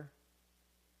liar.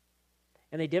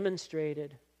 And they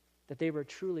demonstrated that they were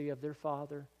truly of their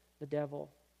father, the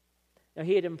devil. Now,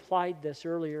 he had implied this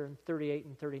earlier in 38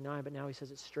 and 39, but now he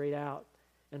says it straight out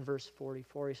in verse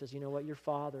 44. He says, you know what? Your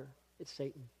father, it's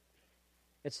Satan.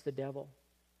 It's the devil.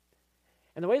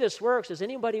 And the way this works is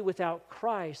anybody without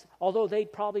Christ, although they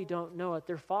probably don't know it,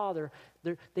 their father,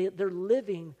 they're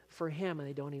living for him and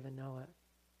they don't even know it.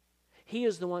 He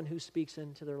is the one who speaks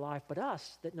into their life. But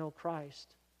us that know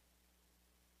Christ,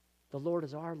 the Lord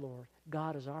is our Lord.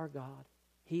 God is our God.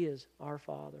 He is our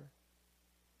Father.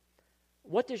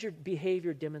 What does your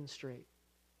behavior demonstrate?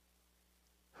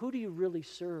 Who do you really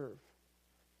serve?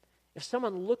 If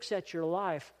someone looks at your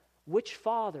life, which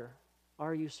father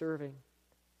are you serving?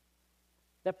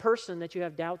 That person that you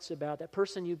have doubts about, that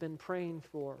person you've been praying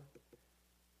for,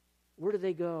 where do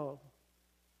they go?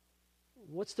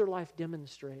 What's their life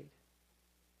demonstrate?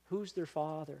 Who's their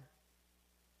father?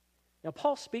 Now,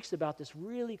 Paul speaks about this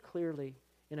really clearly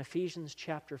in Ephesians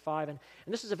chapter 5. And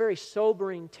this is a very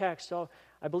sobering text, so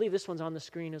I believe this one's on the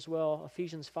screen as well,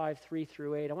 Ephesians 5, 3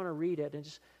 through 8. I want to read it and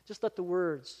just let the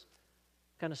words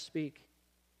kind of speak.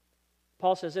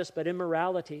 Paul says this, but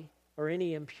immorality or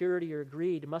any impurity or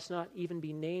greed must not even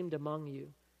be named among you,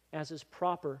 as is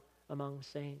proper among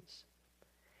saints.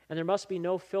 And there must be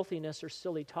no filthiness or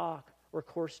silly talk or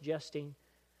coarse jesting,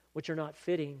 which are not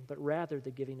fitting, but rather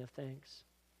the giving of thanks.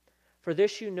 For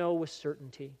this you know with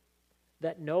certainty,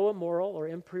 that no immoral or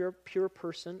impure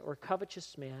person or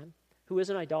covetous man who is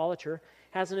an idolater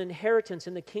has an inheritance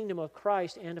in the kingdom of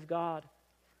Christ and of God.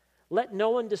 Let no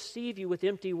one deceive you with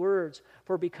empty words,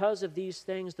 for because of these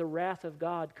things the wrath of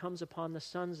God comes upon the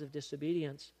sons of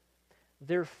disobedience.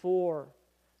 Therefore,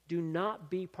 do not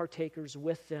be partakers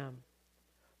with them,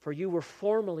 for you were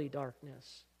formerly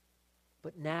darkness,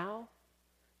 but now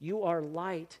you are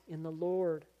light in the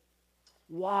Lord.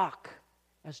 Walk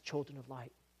as children of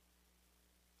light.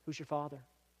 Who's your father?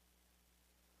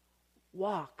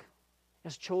 Walk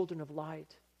as children of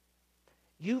light.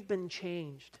 You've been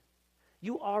changed.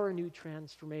 You are a new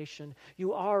transformation.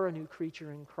 You are a new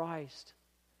creature in Christ.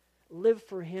 Live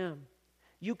for Him.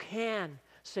 You can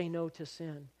say no to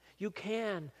sin. You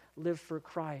can live for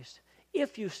Christ.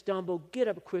 If you stumble, get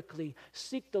up quickly.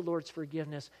 Seek the Lord's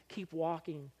forgiveness. Keep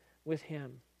walking with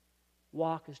Him.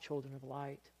 Walk as children of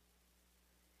light.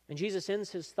 And Jesus ends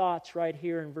His thoughts right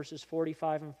here in verses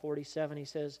 45 and 47. He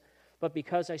says, but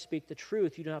because I speak the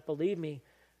truth, you do not believe me.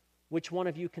 Which one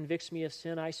of you convicts me of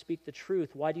sin? I speak the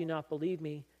truth. Why do you not believe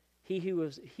me? He who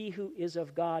is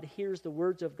of God hears the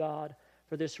words of God.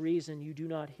 For this reason you do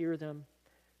not hear them,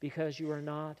 because you are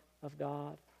not of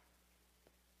God.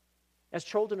 As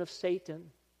children of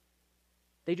Satan,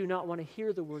 they do not want to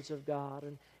hear the words of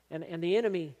God. And the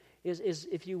enemy is,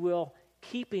 if you will,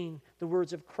 keeping the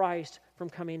words of Christ from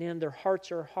coming in. Their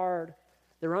hearts are hard.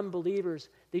 They're unbelievers.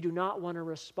 They do not want to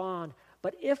respond.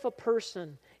 But if a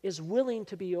person is willing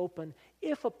to be open,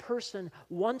 if a person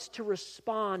wants to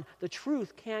respond, the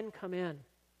truth can come in.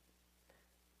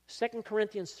 2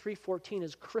 Corinthians 3:14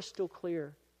 is crystal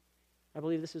clear. I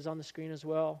believe this is on the screen as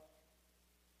well.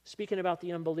 Speaking about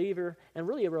the unbeliever, and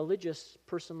really a religious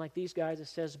person like these guys, it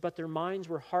says, but their minds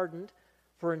were hardened,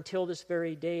 for until this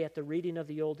very day at the reading of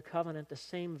the old covenant, the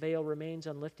same veil remains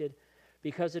unlifted,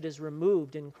 because it is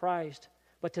removed in Christ.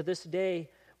 But to this day,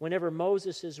 whenever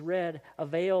Moses is read, a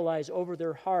veil lies over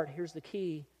their heart. Here's the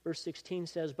key. Verse 16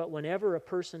 says, but whenever a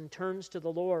person turns to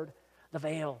the Lord, the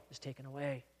veil is taken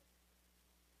away.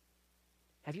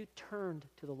 Have you turned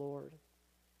to the Lord?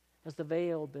 Has the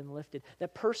veil been lifted?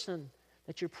 That person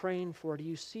that you're praying for, do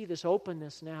you see this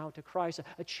openness now to Christ,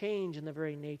 a change in the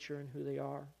very nature and who they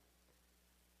are?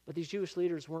 But these Jewish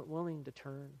leaders weren't willing to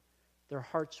turn. Their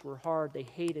hearts were hard. They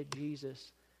hated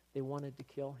Jesus. They wanted to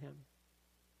kill Him.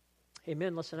 Hey,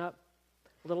 men, listen up.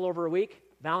 A little over a week,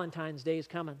 Valentine's Day is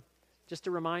coming. Just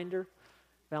a reminder,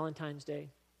 Valentine's Day.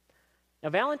 Now,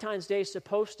 Valentine's Day is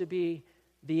supposed to be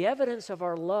the evidence of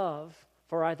our love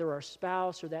for either our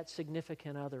spouse or that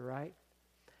significant other, right?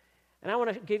 And I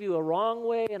want to give you a wrong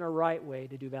way and a right way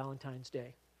to do Valentine's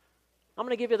Day. I'm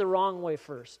going to give you the wrong way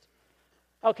first.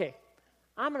 Okay,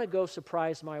 I'm going to go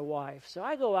surprise my wife. So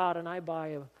I go out and I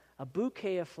buy a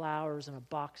bouquet of flowers and a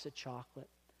box of chocolate.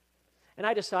 And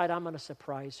I decide I'm going to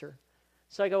surprise her.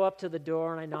 So I go up to the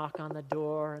door and I knock on the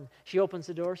door, and she opens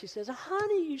the door. She says,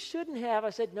 "Honey, you shouldn't have."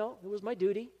 I said, "No, it was my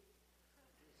duty.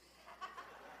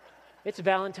 It's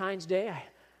Valentine's Day.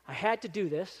 I had to do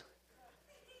this."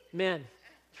 Men,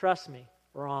 trust me,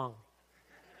 wrong.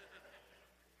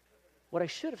 What I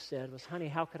should have said was, "Honey,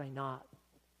 how could I not?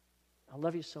 I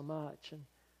love you so much, and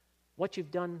what you've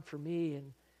done for me,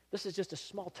 and this is just a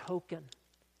small token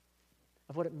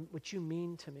of what you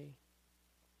mean to me."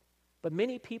 But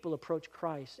many people approach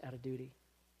Christ out of duty.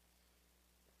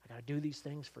 I got to do these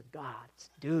things for God. It's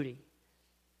duty.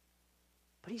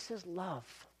 But he says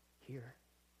love here.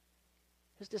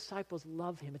 His disciples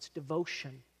love him. It's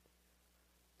devotion.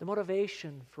 The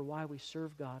motivation for why we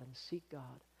serve God and seek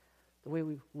God, the way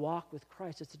we walk with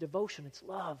Christ, it's a devotion, it's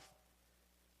love.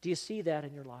 Do you see that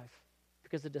in your life?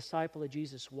 Because the disciple of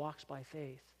Jesus walks by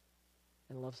faith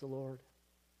and loves the Lord.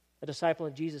 A disciple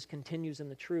of Jesus continues in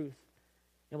the truth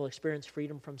and will experience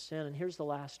freedom from sin. And here's the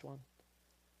last one.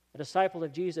 A disciple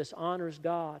of Jesus honors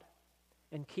God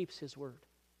and keeps his word.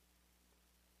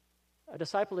 A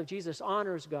disciple of Jesus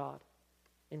honors God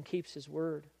and keeps his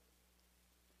word.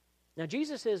 Now,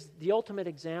 Jesus is the ultimate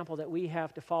example that we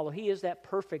have to follow. He is that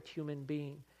perfect human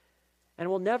being and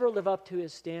will never live up to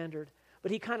his standard.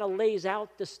 But he kind of lays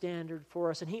out the standard for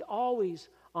us, and he always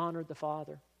honored the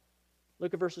Father.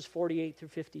 Look at verses 48 through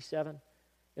 57.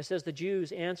 It says, "The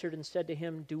Jews answered and said to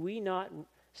him, 'Do we not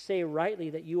say rightly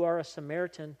that you are a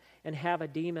Samaritan and have a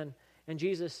demon?' And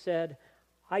Jesus said,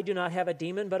 'I do not have a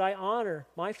demon, but I honor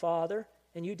my Father,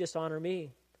 and you dishonor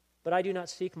me. But I do not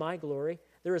seek my glory.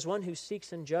 There is one who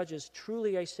seeks and judges.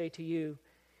 Truly I say to you,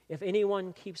 if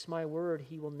anyone keeps my word,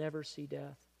 he will never see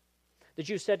death.' The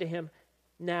Jews said to him,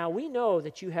 'Now we know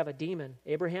that you have a demon.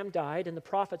 Abraham died, and the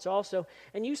prophets also.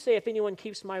 And you say, if anyone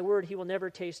keeps my word, he will never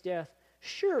taste death.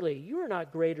 Surely you are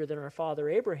not greater than our father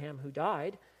Abraham, who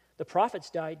died. The prophets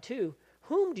died too.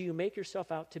 Whom do you make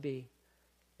yourself out to be?'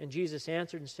 And Jesus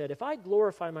answered and said, 'If I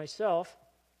glorify myself,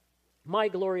 my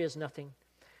glory is nothing.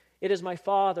 It is my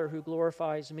Father who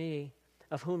glorifies me,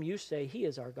 of whom you say he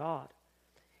is our God.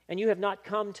 And you have not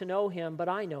come to know him, but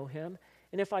I know him.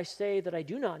 And if I say that I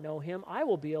do not know him, I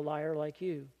will be a liar like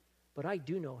you. But I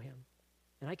do know him,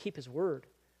 and I keep his word.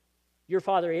 Your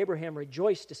father Abraham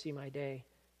rejoiced to see my day,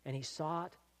 and he saw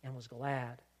it and was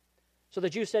glad.' So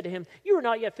the Jews said to him, 'You are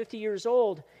not yet 50 years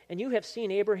old, and you have seen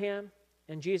Abraham?'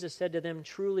 And Jesus said to them,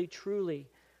 'Truly, truly,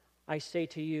 I say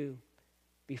to you,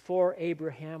 before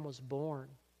Abraham was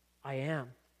born, I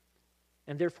am.'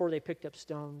 And therefore they picked up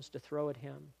stones to throw at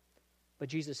him. But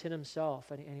Jesus hid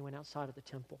himself, and he went outside of the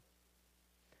temple."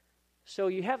 So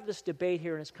you have this debate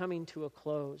here, and it's coming to a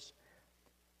close.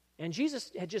 And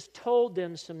Jesus had just told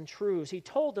them some truths. He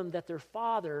told them that their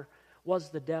father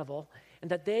was the devil, and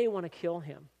that they want to kill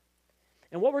him.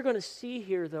 And what we're going to see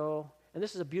here, though, and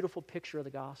this is a beautiful picture of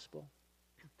the gospel,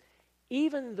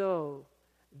 even though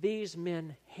these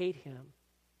men hate him,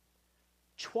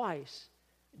 twice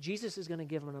Jesus is going to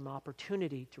give them an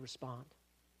opportunity to respond.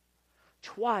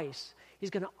 Twice,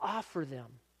 he's going to offer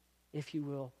them, if you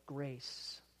will,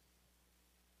 grace.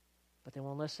 But they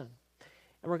won't listen.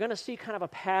 And we're going to see kind of a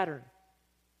pattern.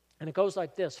 And it goes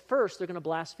like this. First, they're going to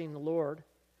blaspheme the Lord.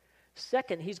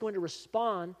 Second, he's going to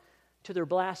respond to their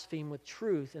blaspheme with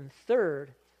truth. And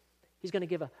third, he's going to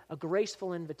give a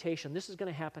graceful invitation. This is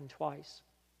going to happen twice.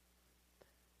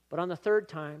 But on the third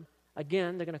time,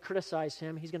 again, they're going to criticize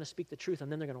him. He's going to speak the truth,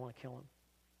 and then they're going to want to kill him.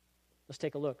 Let's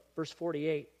take a look. Verse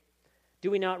 48.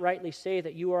 "Do we not rightly say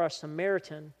that you are a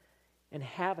Samaritan and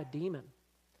have a demon?"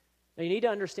 Now, you need to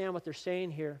understand what they're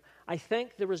saying here. I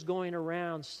think there was going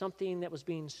around something that was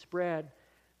being spread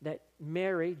that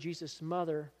Mary, Jesus'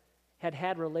 mother, had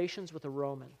had relations with a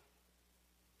Roman.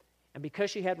 And because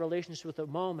she had relations with a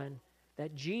Roman,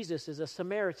 that Jesus is a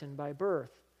Samaritan by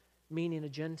birth, meaning a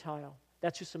Gentile.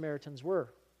 That's who Samaritans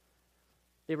were.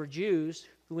 They were Jews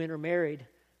who intermarried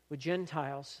with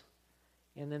Gentiles,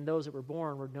 and then those that were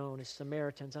born were known as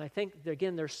Samaritans. And I think,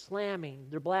 again,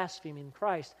 they're blaspheming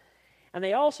Christ. And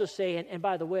they also say, and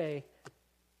by the way,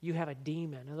 you have a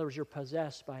demon. In other words, you're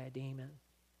possessed by a demon.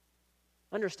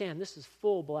 Understand, this is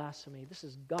full blasphemy. This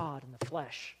is God in the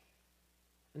flesh.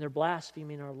 And they're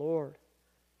blaspheming our Lord.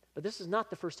 But this is not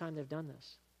the first time they've done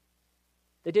this.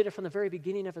 They did it from the very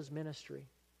beginning of his ministry.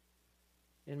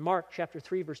 In Mark chapter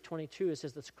 3, verse 22, it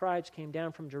says, "The scribes came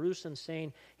down from Jerusalem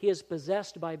saying, 'He is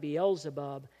possessed by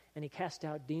Beelzebub, and he cast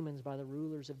out demons by the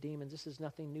rulers of demons.'" This is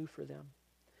nothing new for them.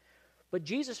 But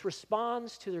Jesus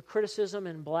responds to their criticism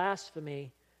and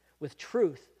blasphemy with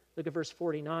truth. Look at verse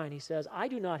 49. He says, "I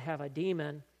do not have a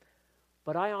demon,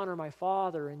 but I honor my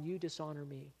Father, and you dishonor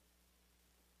me."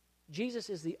 Jesus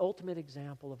is the ultimate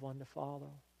example of one to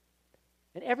follow.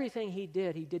 And everything he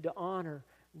did to honor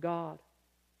God.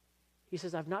 He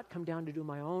says, I've not come down to do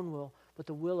my own will, but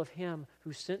the will of him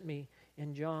who sent me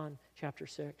in John chapter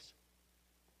 6.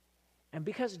 And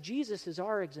because Jesus is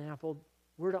our example,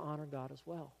 we're to honor God as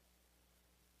well.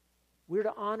 We're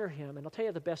to honor him, and I'll tell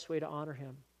you the best way to honor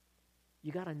him.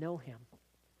 You got to know him.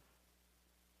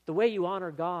 The way you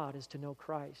honor God is to know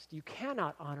Christ. You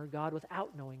cannot honor God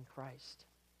without knowing Christ.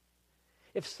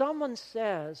 If someone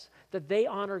says that they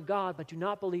honor God but do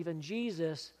not believe in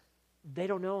Jesus, they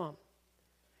don't know him.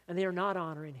 And they are not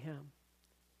honoring him.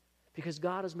 Because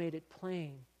God has made it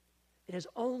plain. It is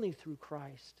only through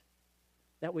Christ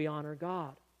that we honor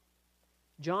God.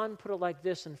 John put it like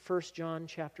this in 1 John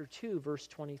chapter 2, verse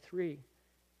 23.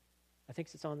 I think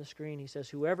it's on the screen. He says,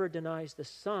 whoever denies the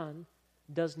Son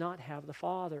does not have the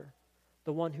Father.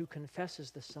 The one who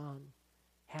confesses the Son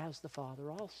has the Father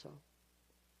also.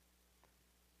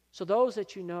 So those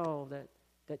that you know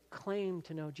that claim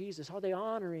to know Jesus, are they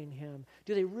honoring him?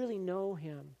 Do they really know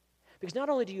him? Because not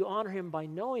only do you honor him by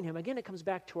knowing him, again, it comes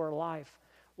back to our life.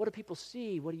 What do people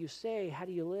see? What do you say? How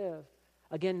do you live?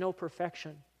 Again, no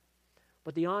perfection.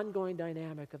 But the ongoing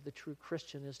dynamic of the true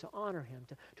Christian is to honor him,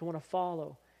 to want to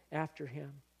follow after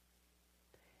him.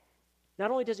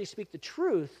 Not only does he speak the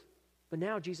truth, but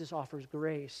now Jesus offers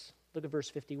grace. Look at verse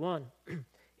 51.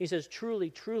 He says, truly,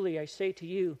 truly, I say to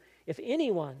you, if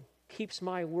anyone keeps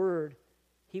my word,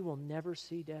 he will never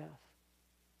see death.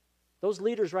 Those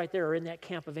leaders right there are in that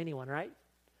camp of anyone, right?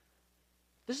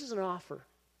 This is an offer.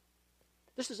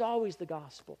 This is always the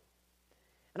gospel.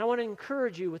 And I want to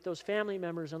encourage you with those family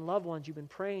members and loved ones you've been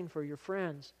praying for, your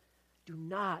friends, do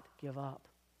not give up.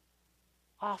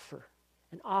 Offer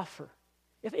and offer.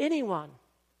 If anyone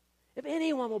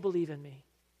will believe in me,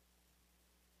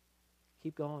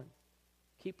 keep going.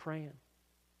 Keep praying.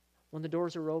 When the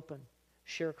doors are open,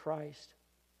 share Christ.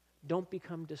 Don't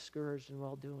become discouraged in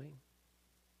well-doing.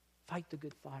 Fight the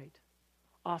good fight.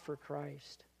 Offer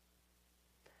Christ.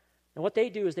 Now what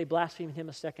they do is they blaspheme him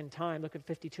a second time. Look at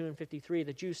 52 and 53.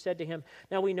 The Jews said to him,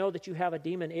 now we know that you have a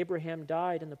demon. Abraham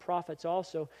died and the prophets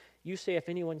also. You say if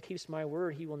anyone keeps my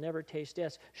word, he will never taste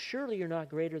death. Surely you're not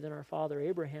greater than our father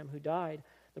Abraham who died.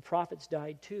 The prophets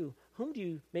died too. Whom do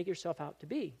you make yourself out to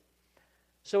be?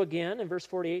 So again, in verse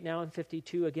 48, now in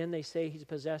 52, again they say he's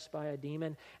possessed by a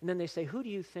demon. And then they say, who do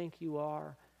you think you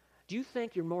are? Do you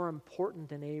think you're more important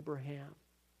than Abraham?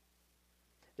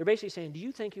 They're basically saying, do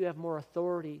you think you have more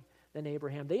authority than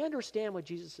Abraham? They understand what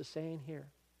Jesus is saying here.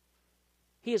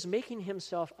 He is making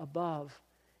himself above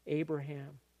Abraham.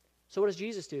 So what does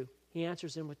Jesus do? He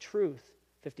answers them with truth,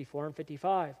 54 and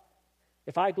 55.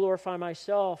 If I glorify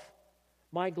myself,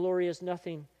 my glory is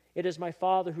nothing. It is my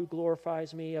Father who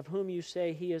glorifies me, of whom you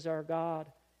say he is our God.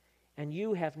 And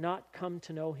you have not come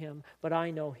to know him, but I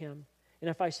know him. And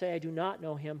if I say I do not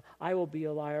know him, I will be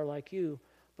a liar like you.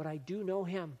 But I do know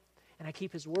him, and I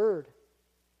keep his word.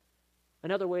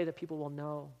 Another way that people will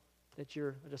know that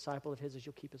you're a disciple of his is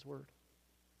you'll keep his word.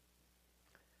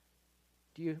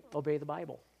 Do you obey the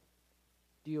Bible?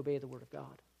 Do you obey the word of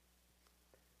God?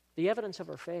 The evidence of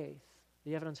our faith,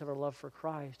 the evidence of our love for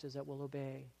Christ is that we'll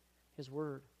obey his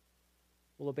word.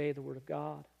 We'll obey the word of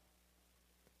God.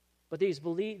 But these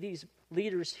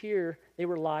leaders here, they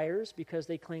were liars because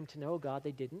they claimed to know God.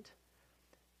 They didn't.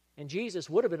 And Jesus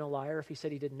would have been a liar if he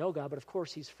said he didn't know God, but of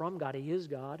course he's from God. He is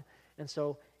God. And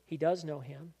so he does know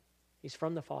him. He's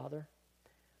from the Father.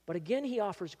 But again, he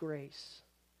offers grace.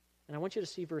 And I want you to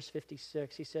see verse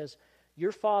 56. He says,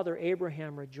 your father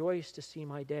Abraham rejoiced to see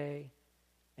my day,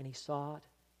 and he saw it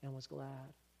and was glad.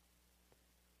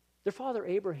 Their father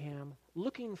Abraham,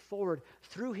 looking forward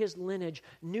through his lineage,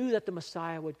 knew that the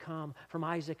Messiah would come from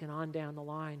Isaac and on down the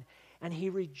line, and he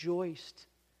rejoiced.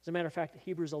 As a matter of fact,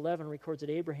 Hebrews 11 records that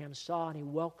Abraham saw and he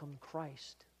welcomed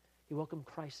Christ. He welcomed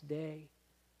Christ's day.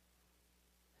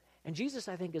 And Jesus,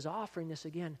 I think, is offering this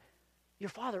again. Your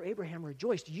father Abraham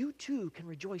rejoiced. You too can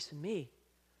rejoice in me.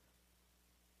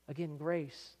 Again,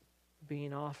 grace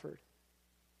being offered.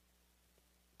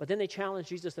 But then they challenged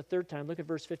Jesus the third time. Look at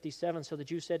verse 57. So the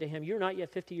Jews said to him, you're not yet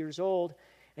 50 years old,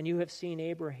 and you have seen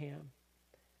Abraham.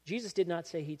 Jesus did not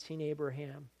say he'd seen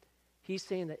Abraham. He's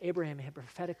saying that Abraham had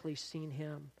prophetically seen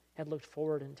him, had looked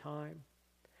forward in time.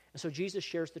 And so Jesus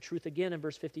shares the truth again in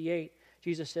verse 58.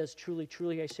 Jesus says, truly,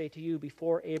 truly, I say to you,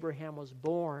 before Abraham was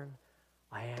born,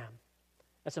 I am.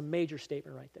 That's a major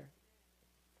statement right there.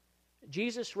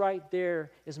 Jesus right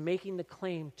there is making the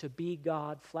claim to be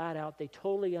God flat out. They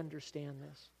totally understand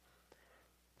this.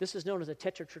 This is known as a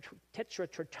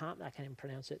tetragrammaton. I can't even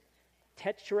pronounce it.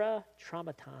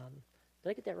 Tetragrammaton. Did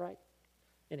I get that right?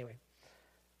 Anyway.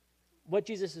 what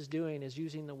Jesus is doing is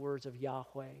using the words of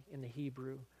Yahweh in the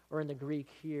Hebrew, or in the Greek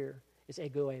here, is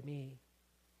ego eimi.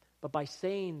 But by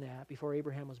saying that before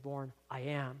Abraham was born, I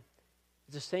am.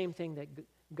 It's the same thing that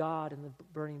God in the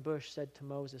burning bush said to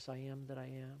Moses, I am that I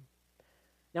am.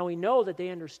 Now we know that they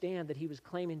understand that he was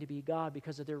claiming to be God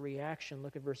because of their reaction.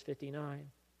 Look at verse 59.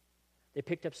 They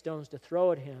picked up stones to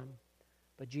throw at him,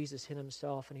 but Jesus hid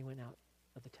himself and he went out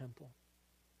of the temple.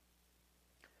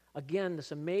 Again,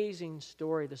 this amazing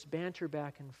story, this banter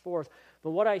back and forth.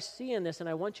 But what I see in this, and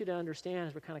I want you to understand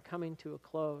as we're kind of coming to a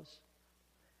close,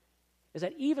 is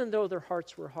that even though their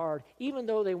hearts were hard, even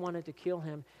though they wanted to kill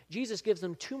him, Jesus gives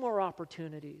them two more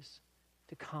opportunities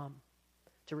to come,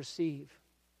 to receive.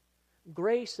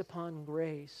 Grace upon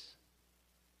grace.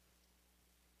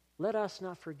 Let us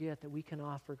not forget that we can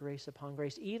offer grace upon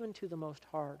grace, even to the most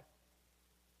hard.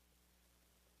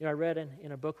 You know, I read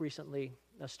in a book recently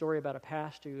a story about a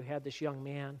pastor who had this young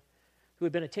man who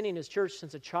had been attending his church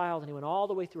since a child, and he went all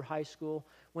the way through high school,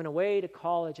 went away to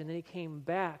college, and then he came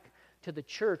back to the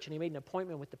church, and he made an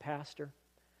appointment with the pastor.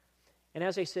 And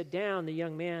as they sit down, the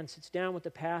young man sits down with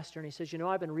the pastor, and he says, you know,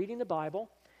 I've been reading the Bible,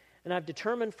 and I've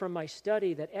determined from my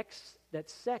study that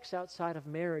sex outside of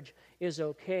marriage is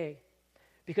okay,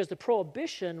 because the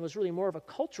prohibition was really more of a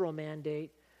cultural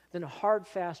mandate than a hard,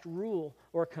 fast rule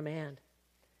or command.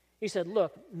 He said,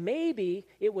 look, maybe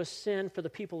it was sin for the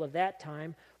people of that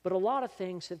time, but a lot of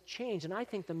things have changed, and I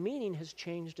think the meaning has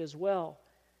changed as well.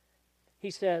 He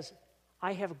says,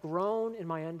 I have grown in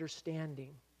my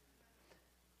understanding.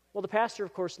 Well, the pastor,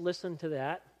 of course, listened to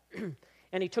that,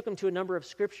 and he took him to a number of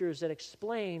scriptures that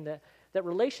explain that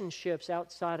relationships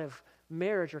outside of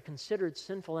marriage are considered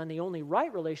sinful, and the only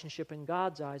right relationship in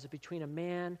God's eyes is between a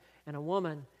man and a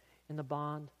woman in the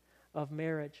bond of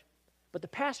marriage. But the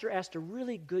pastor asked a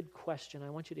really good question. I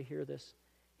want you to hear this.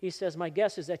 He says, my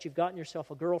guess is that you've gotten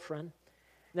yourself a girlfriend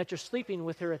and that you're sleeping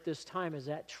with her at this time. Is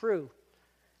that true?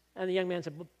 And the young man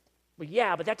said, well,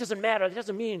 yeah, but that doesn't matter. That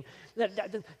doesn't mean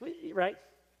that, right?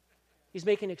 He's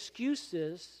making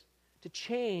excuses to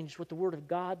change what the Word of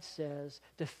God says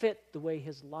to fit the way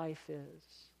his life is.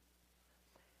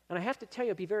 And I have to tell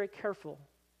you, be very careful,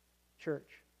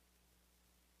 church.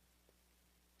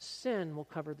 Sin will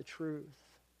cover the truth.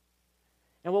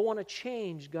 And we'll want to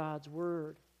change God's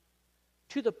Word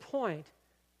to the point,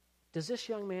 does this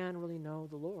young man really know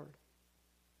the Lord?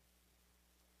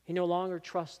 He no longer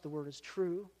trusts the Word as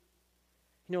true.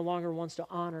 He no longer wants to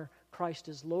honor Christ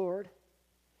as Lord.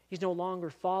 He's no longer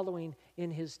following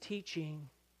in his teaching.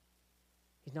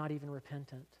 He's not even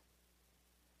repentant.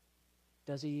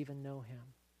 Does he even know him?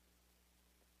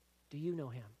 Do you know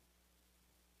him?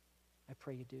 I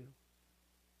pray you do.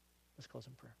 Let's close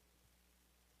in prayer.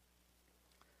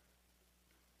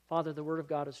 Father, the Word of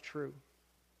God is true.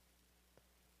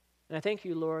 And I thank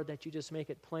you, Lord, that you just make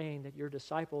it plain that your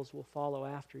disciples will follow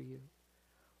after you,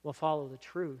 will follow the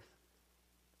truth,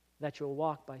 that you'll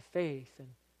walk by faith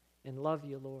and love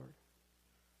you, Lord.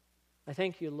 I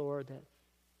thank you, Lord, that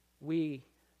we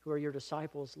who are your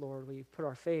disciples, Lord, we put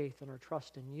our faith and our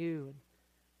trust in you, and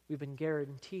we've been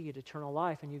guaranteed eternal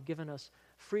life, and you've given us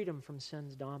freedom from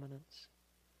sin's dominance.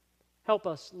 Help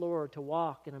us, Lord, to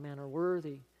walk in a manner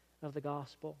worthy of the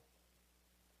gospel.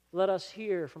 Let us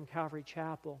hear from Calvary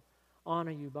Chapel,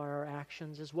 honor you by our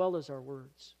actions as well as our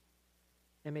words.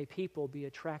 And may people be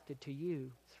attracted to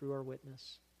you through our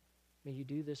witness. May you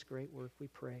do this great work, we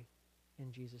pray.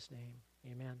 In Jesus' name,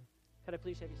 amen. Could I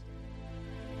please have you stand?